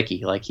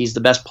nitpicky. Like, he's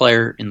the best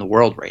player in the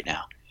world right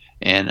now,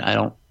 and I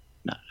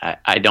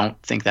don't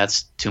think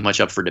that's too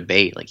much up for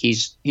debate. Like,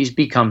 he's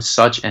become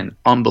such an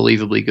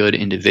unbelievably good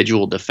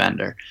individual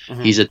defender.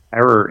 Mm-hmm. He's a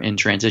terror in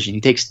transition. He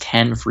takes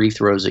 10 free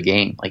throws a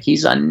game. Like,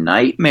 he's a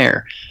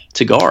nightmare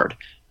to guard.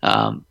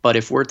 But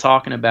if we're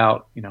talking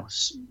about,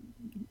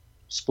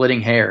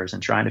 splitting hairs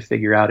and trying to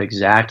figure out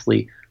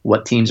exactly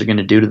what teams are going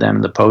to do to them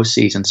in the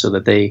postseason so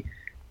that they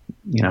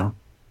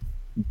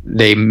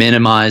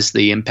minimize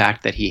the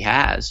impact that he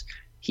has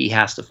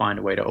to find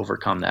a way to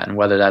overcome that. And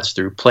whether that's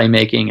through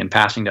playmaking and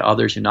passing to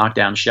others who knock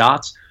down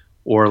shots,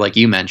 or, like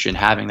you mentioned,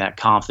 having that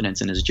confidence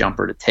in his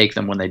jumper to take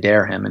them when they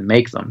dare him and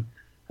make them,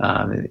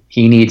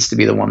 he needs to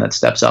be the one that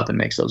steps up and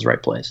makes those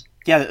right plays.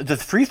 Yeah, the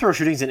free throw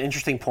shooting is an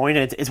interesting point.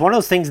 It's one of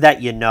those things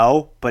that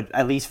but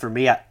at least for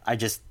me, I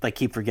just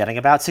keep forgetting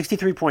about.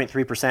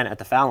 63.3% at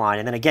the foul line,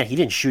 and then again, he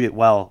didn't shoot it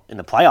well in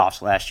the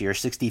playoffs last year,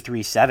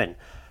 63.7%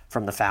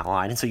 from the foul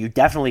line. And so you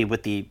definitely,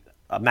 with the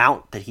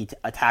amount that he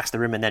attacks the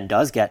rim and then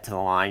does get to the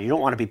line, you don't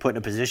want to be put in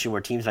a position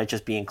where teams might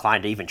just be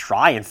inclined to even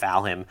try and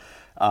foul him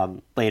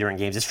later in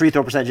games. His free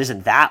throw percentage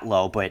isn't that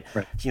low, but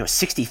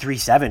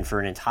 63.7 for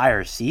an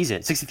entire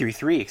season,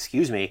 63.3,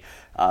 excuse me,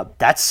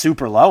 that's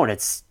super low, and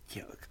it's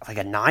like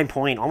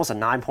almost a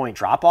 9-point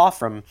drop off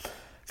from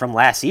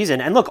last season.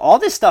 And look, all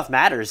this stuff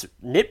matters.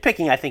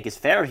 Nitpicking, I think, is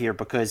fair here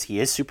because he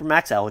is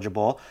Supermax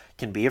eligible,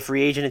 can be a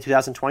free agent in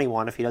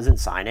 2021 if he doesn't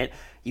sign it.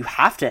 You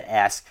have to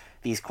ask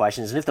these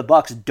questions, and if the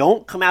Bucks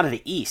don't come out of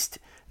the East,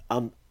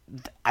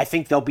 I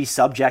think they'll be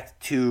subject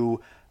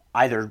to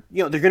either,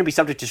 they're going to be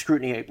subject to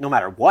scrutiny no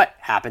matter what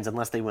happens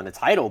unless they win the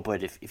title.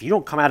 But if you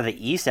don't come out of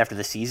the East after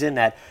the season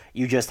that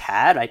you just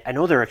had, I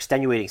know there are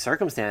extenuating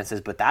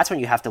circumstances, but that's when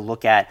you have to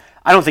look at,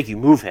 I don't think you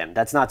move him.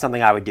 That's not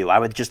something I would do. I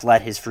would just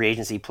let his free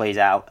agency plays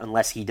out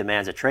unless he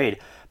demands a trade.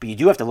 But you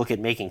do have to look at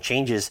making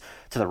changes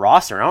to the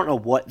roster. I don't know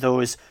what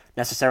those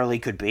necessarily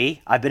could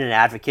be. I've been an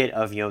advocate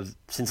of,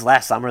 since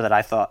last summer that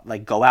I thought,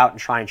 go out and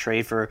try and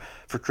trade for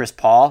Chris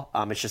Paul.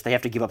 It's just they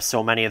have to give up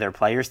so many of their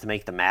players to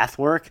make the math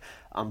work.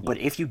 But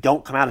if you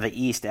don't come out of the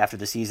East after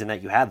the season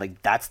that you had,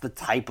 that's the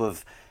type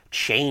of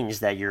change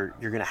that you're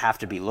going to have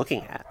to be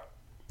looking at.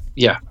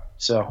 Yeah.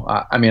 So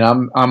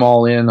I'm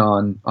all in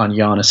on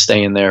Giannis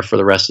staying there for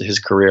the rest of his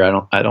career.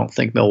 I don't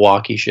think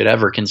Milwaukee should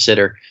ever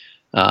consider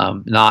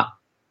not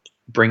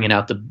bringing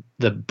out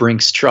the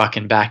Brinks truck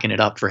and backing it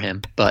up for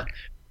him. But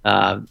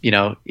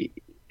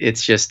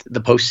it's just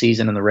the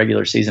postseason and the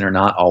regular season are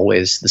not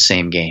always the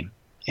same game,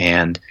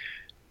 and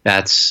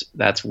that's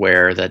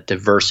where the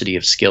diversity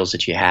of skills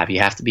that you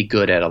have to be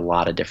good at a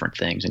lot of different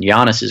things. And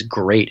Giannis is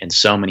great in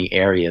so many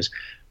areas,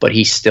 but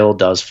he still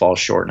does fall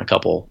short in a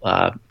couple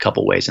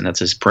ways, and that's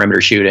his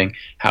perimeter shooting,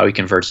 how he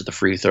converts at the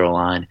free throw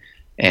line,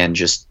 and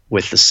just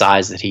with the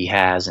size that he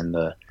has and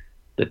the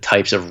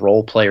types of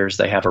role players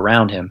they have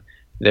around him,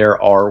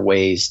 there are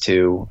ways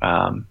to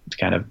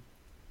kind of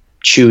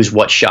choose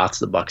what shots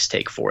the Bucks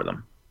take for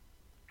them.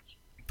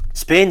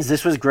 Spins,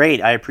 this was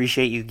great. I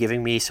appreciate you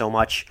giving me so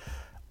much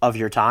of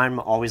your time.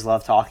 Always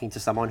love talking to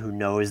someone who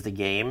knows the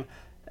game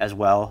as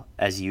well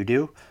as you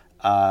do.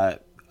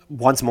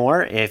 Once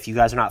more, if you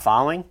guys are not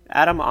following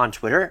Adam on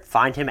Twitter,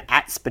 find him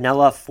at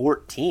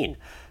Spinella14,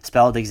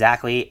 spelled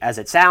exactly as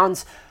it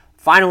sounds.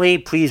 Finally,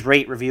 please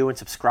rate, review, and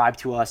subscribe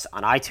to us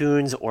on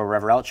iTunes or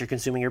wherever else you're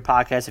consuming your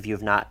podcast if you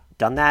have not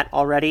done that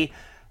already.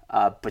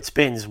 But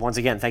Spins, once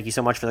again, thank you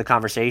so much for the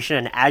conversation.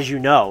 And as you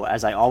know,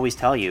 as I always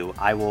tell you,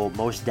 I will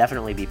most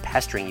definitely be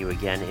pestering you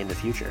again in the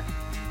future.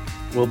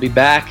 We'll be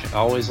back.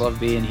 Always love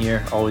being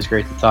here. Always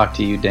great to talk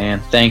to you, Dan.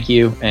 Thank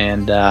you.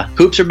 And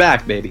hoops are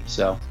back, baby.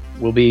 So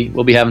we'll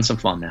be having some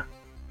fun now.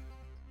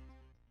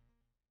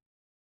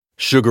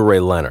 Sugar Ray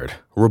Leonard,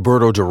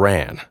 Roberto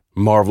Duran,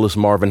 Marvelous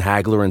Marvin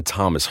Hagler, and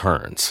Thomas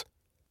Hearns.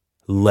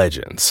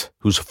 Legends,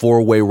 whose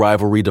four-way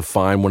rivalry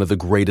defined one of the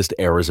greatest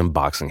eras in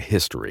boxing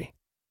history.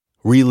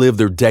 Relive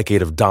their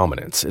decade of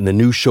dominance in the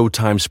new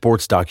Showtime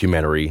sports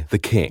documentary, The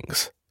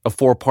Kings, a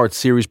 4-part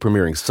series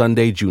premiering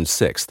Sunday, June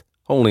 6th,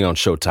 only on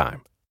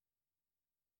Showtime.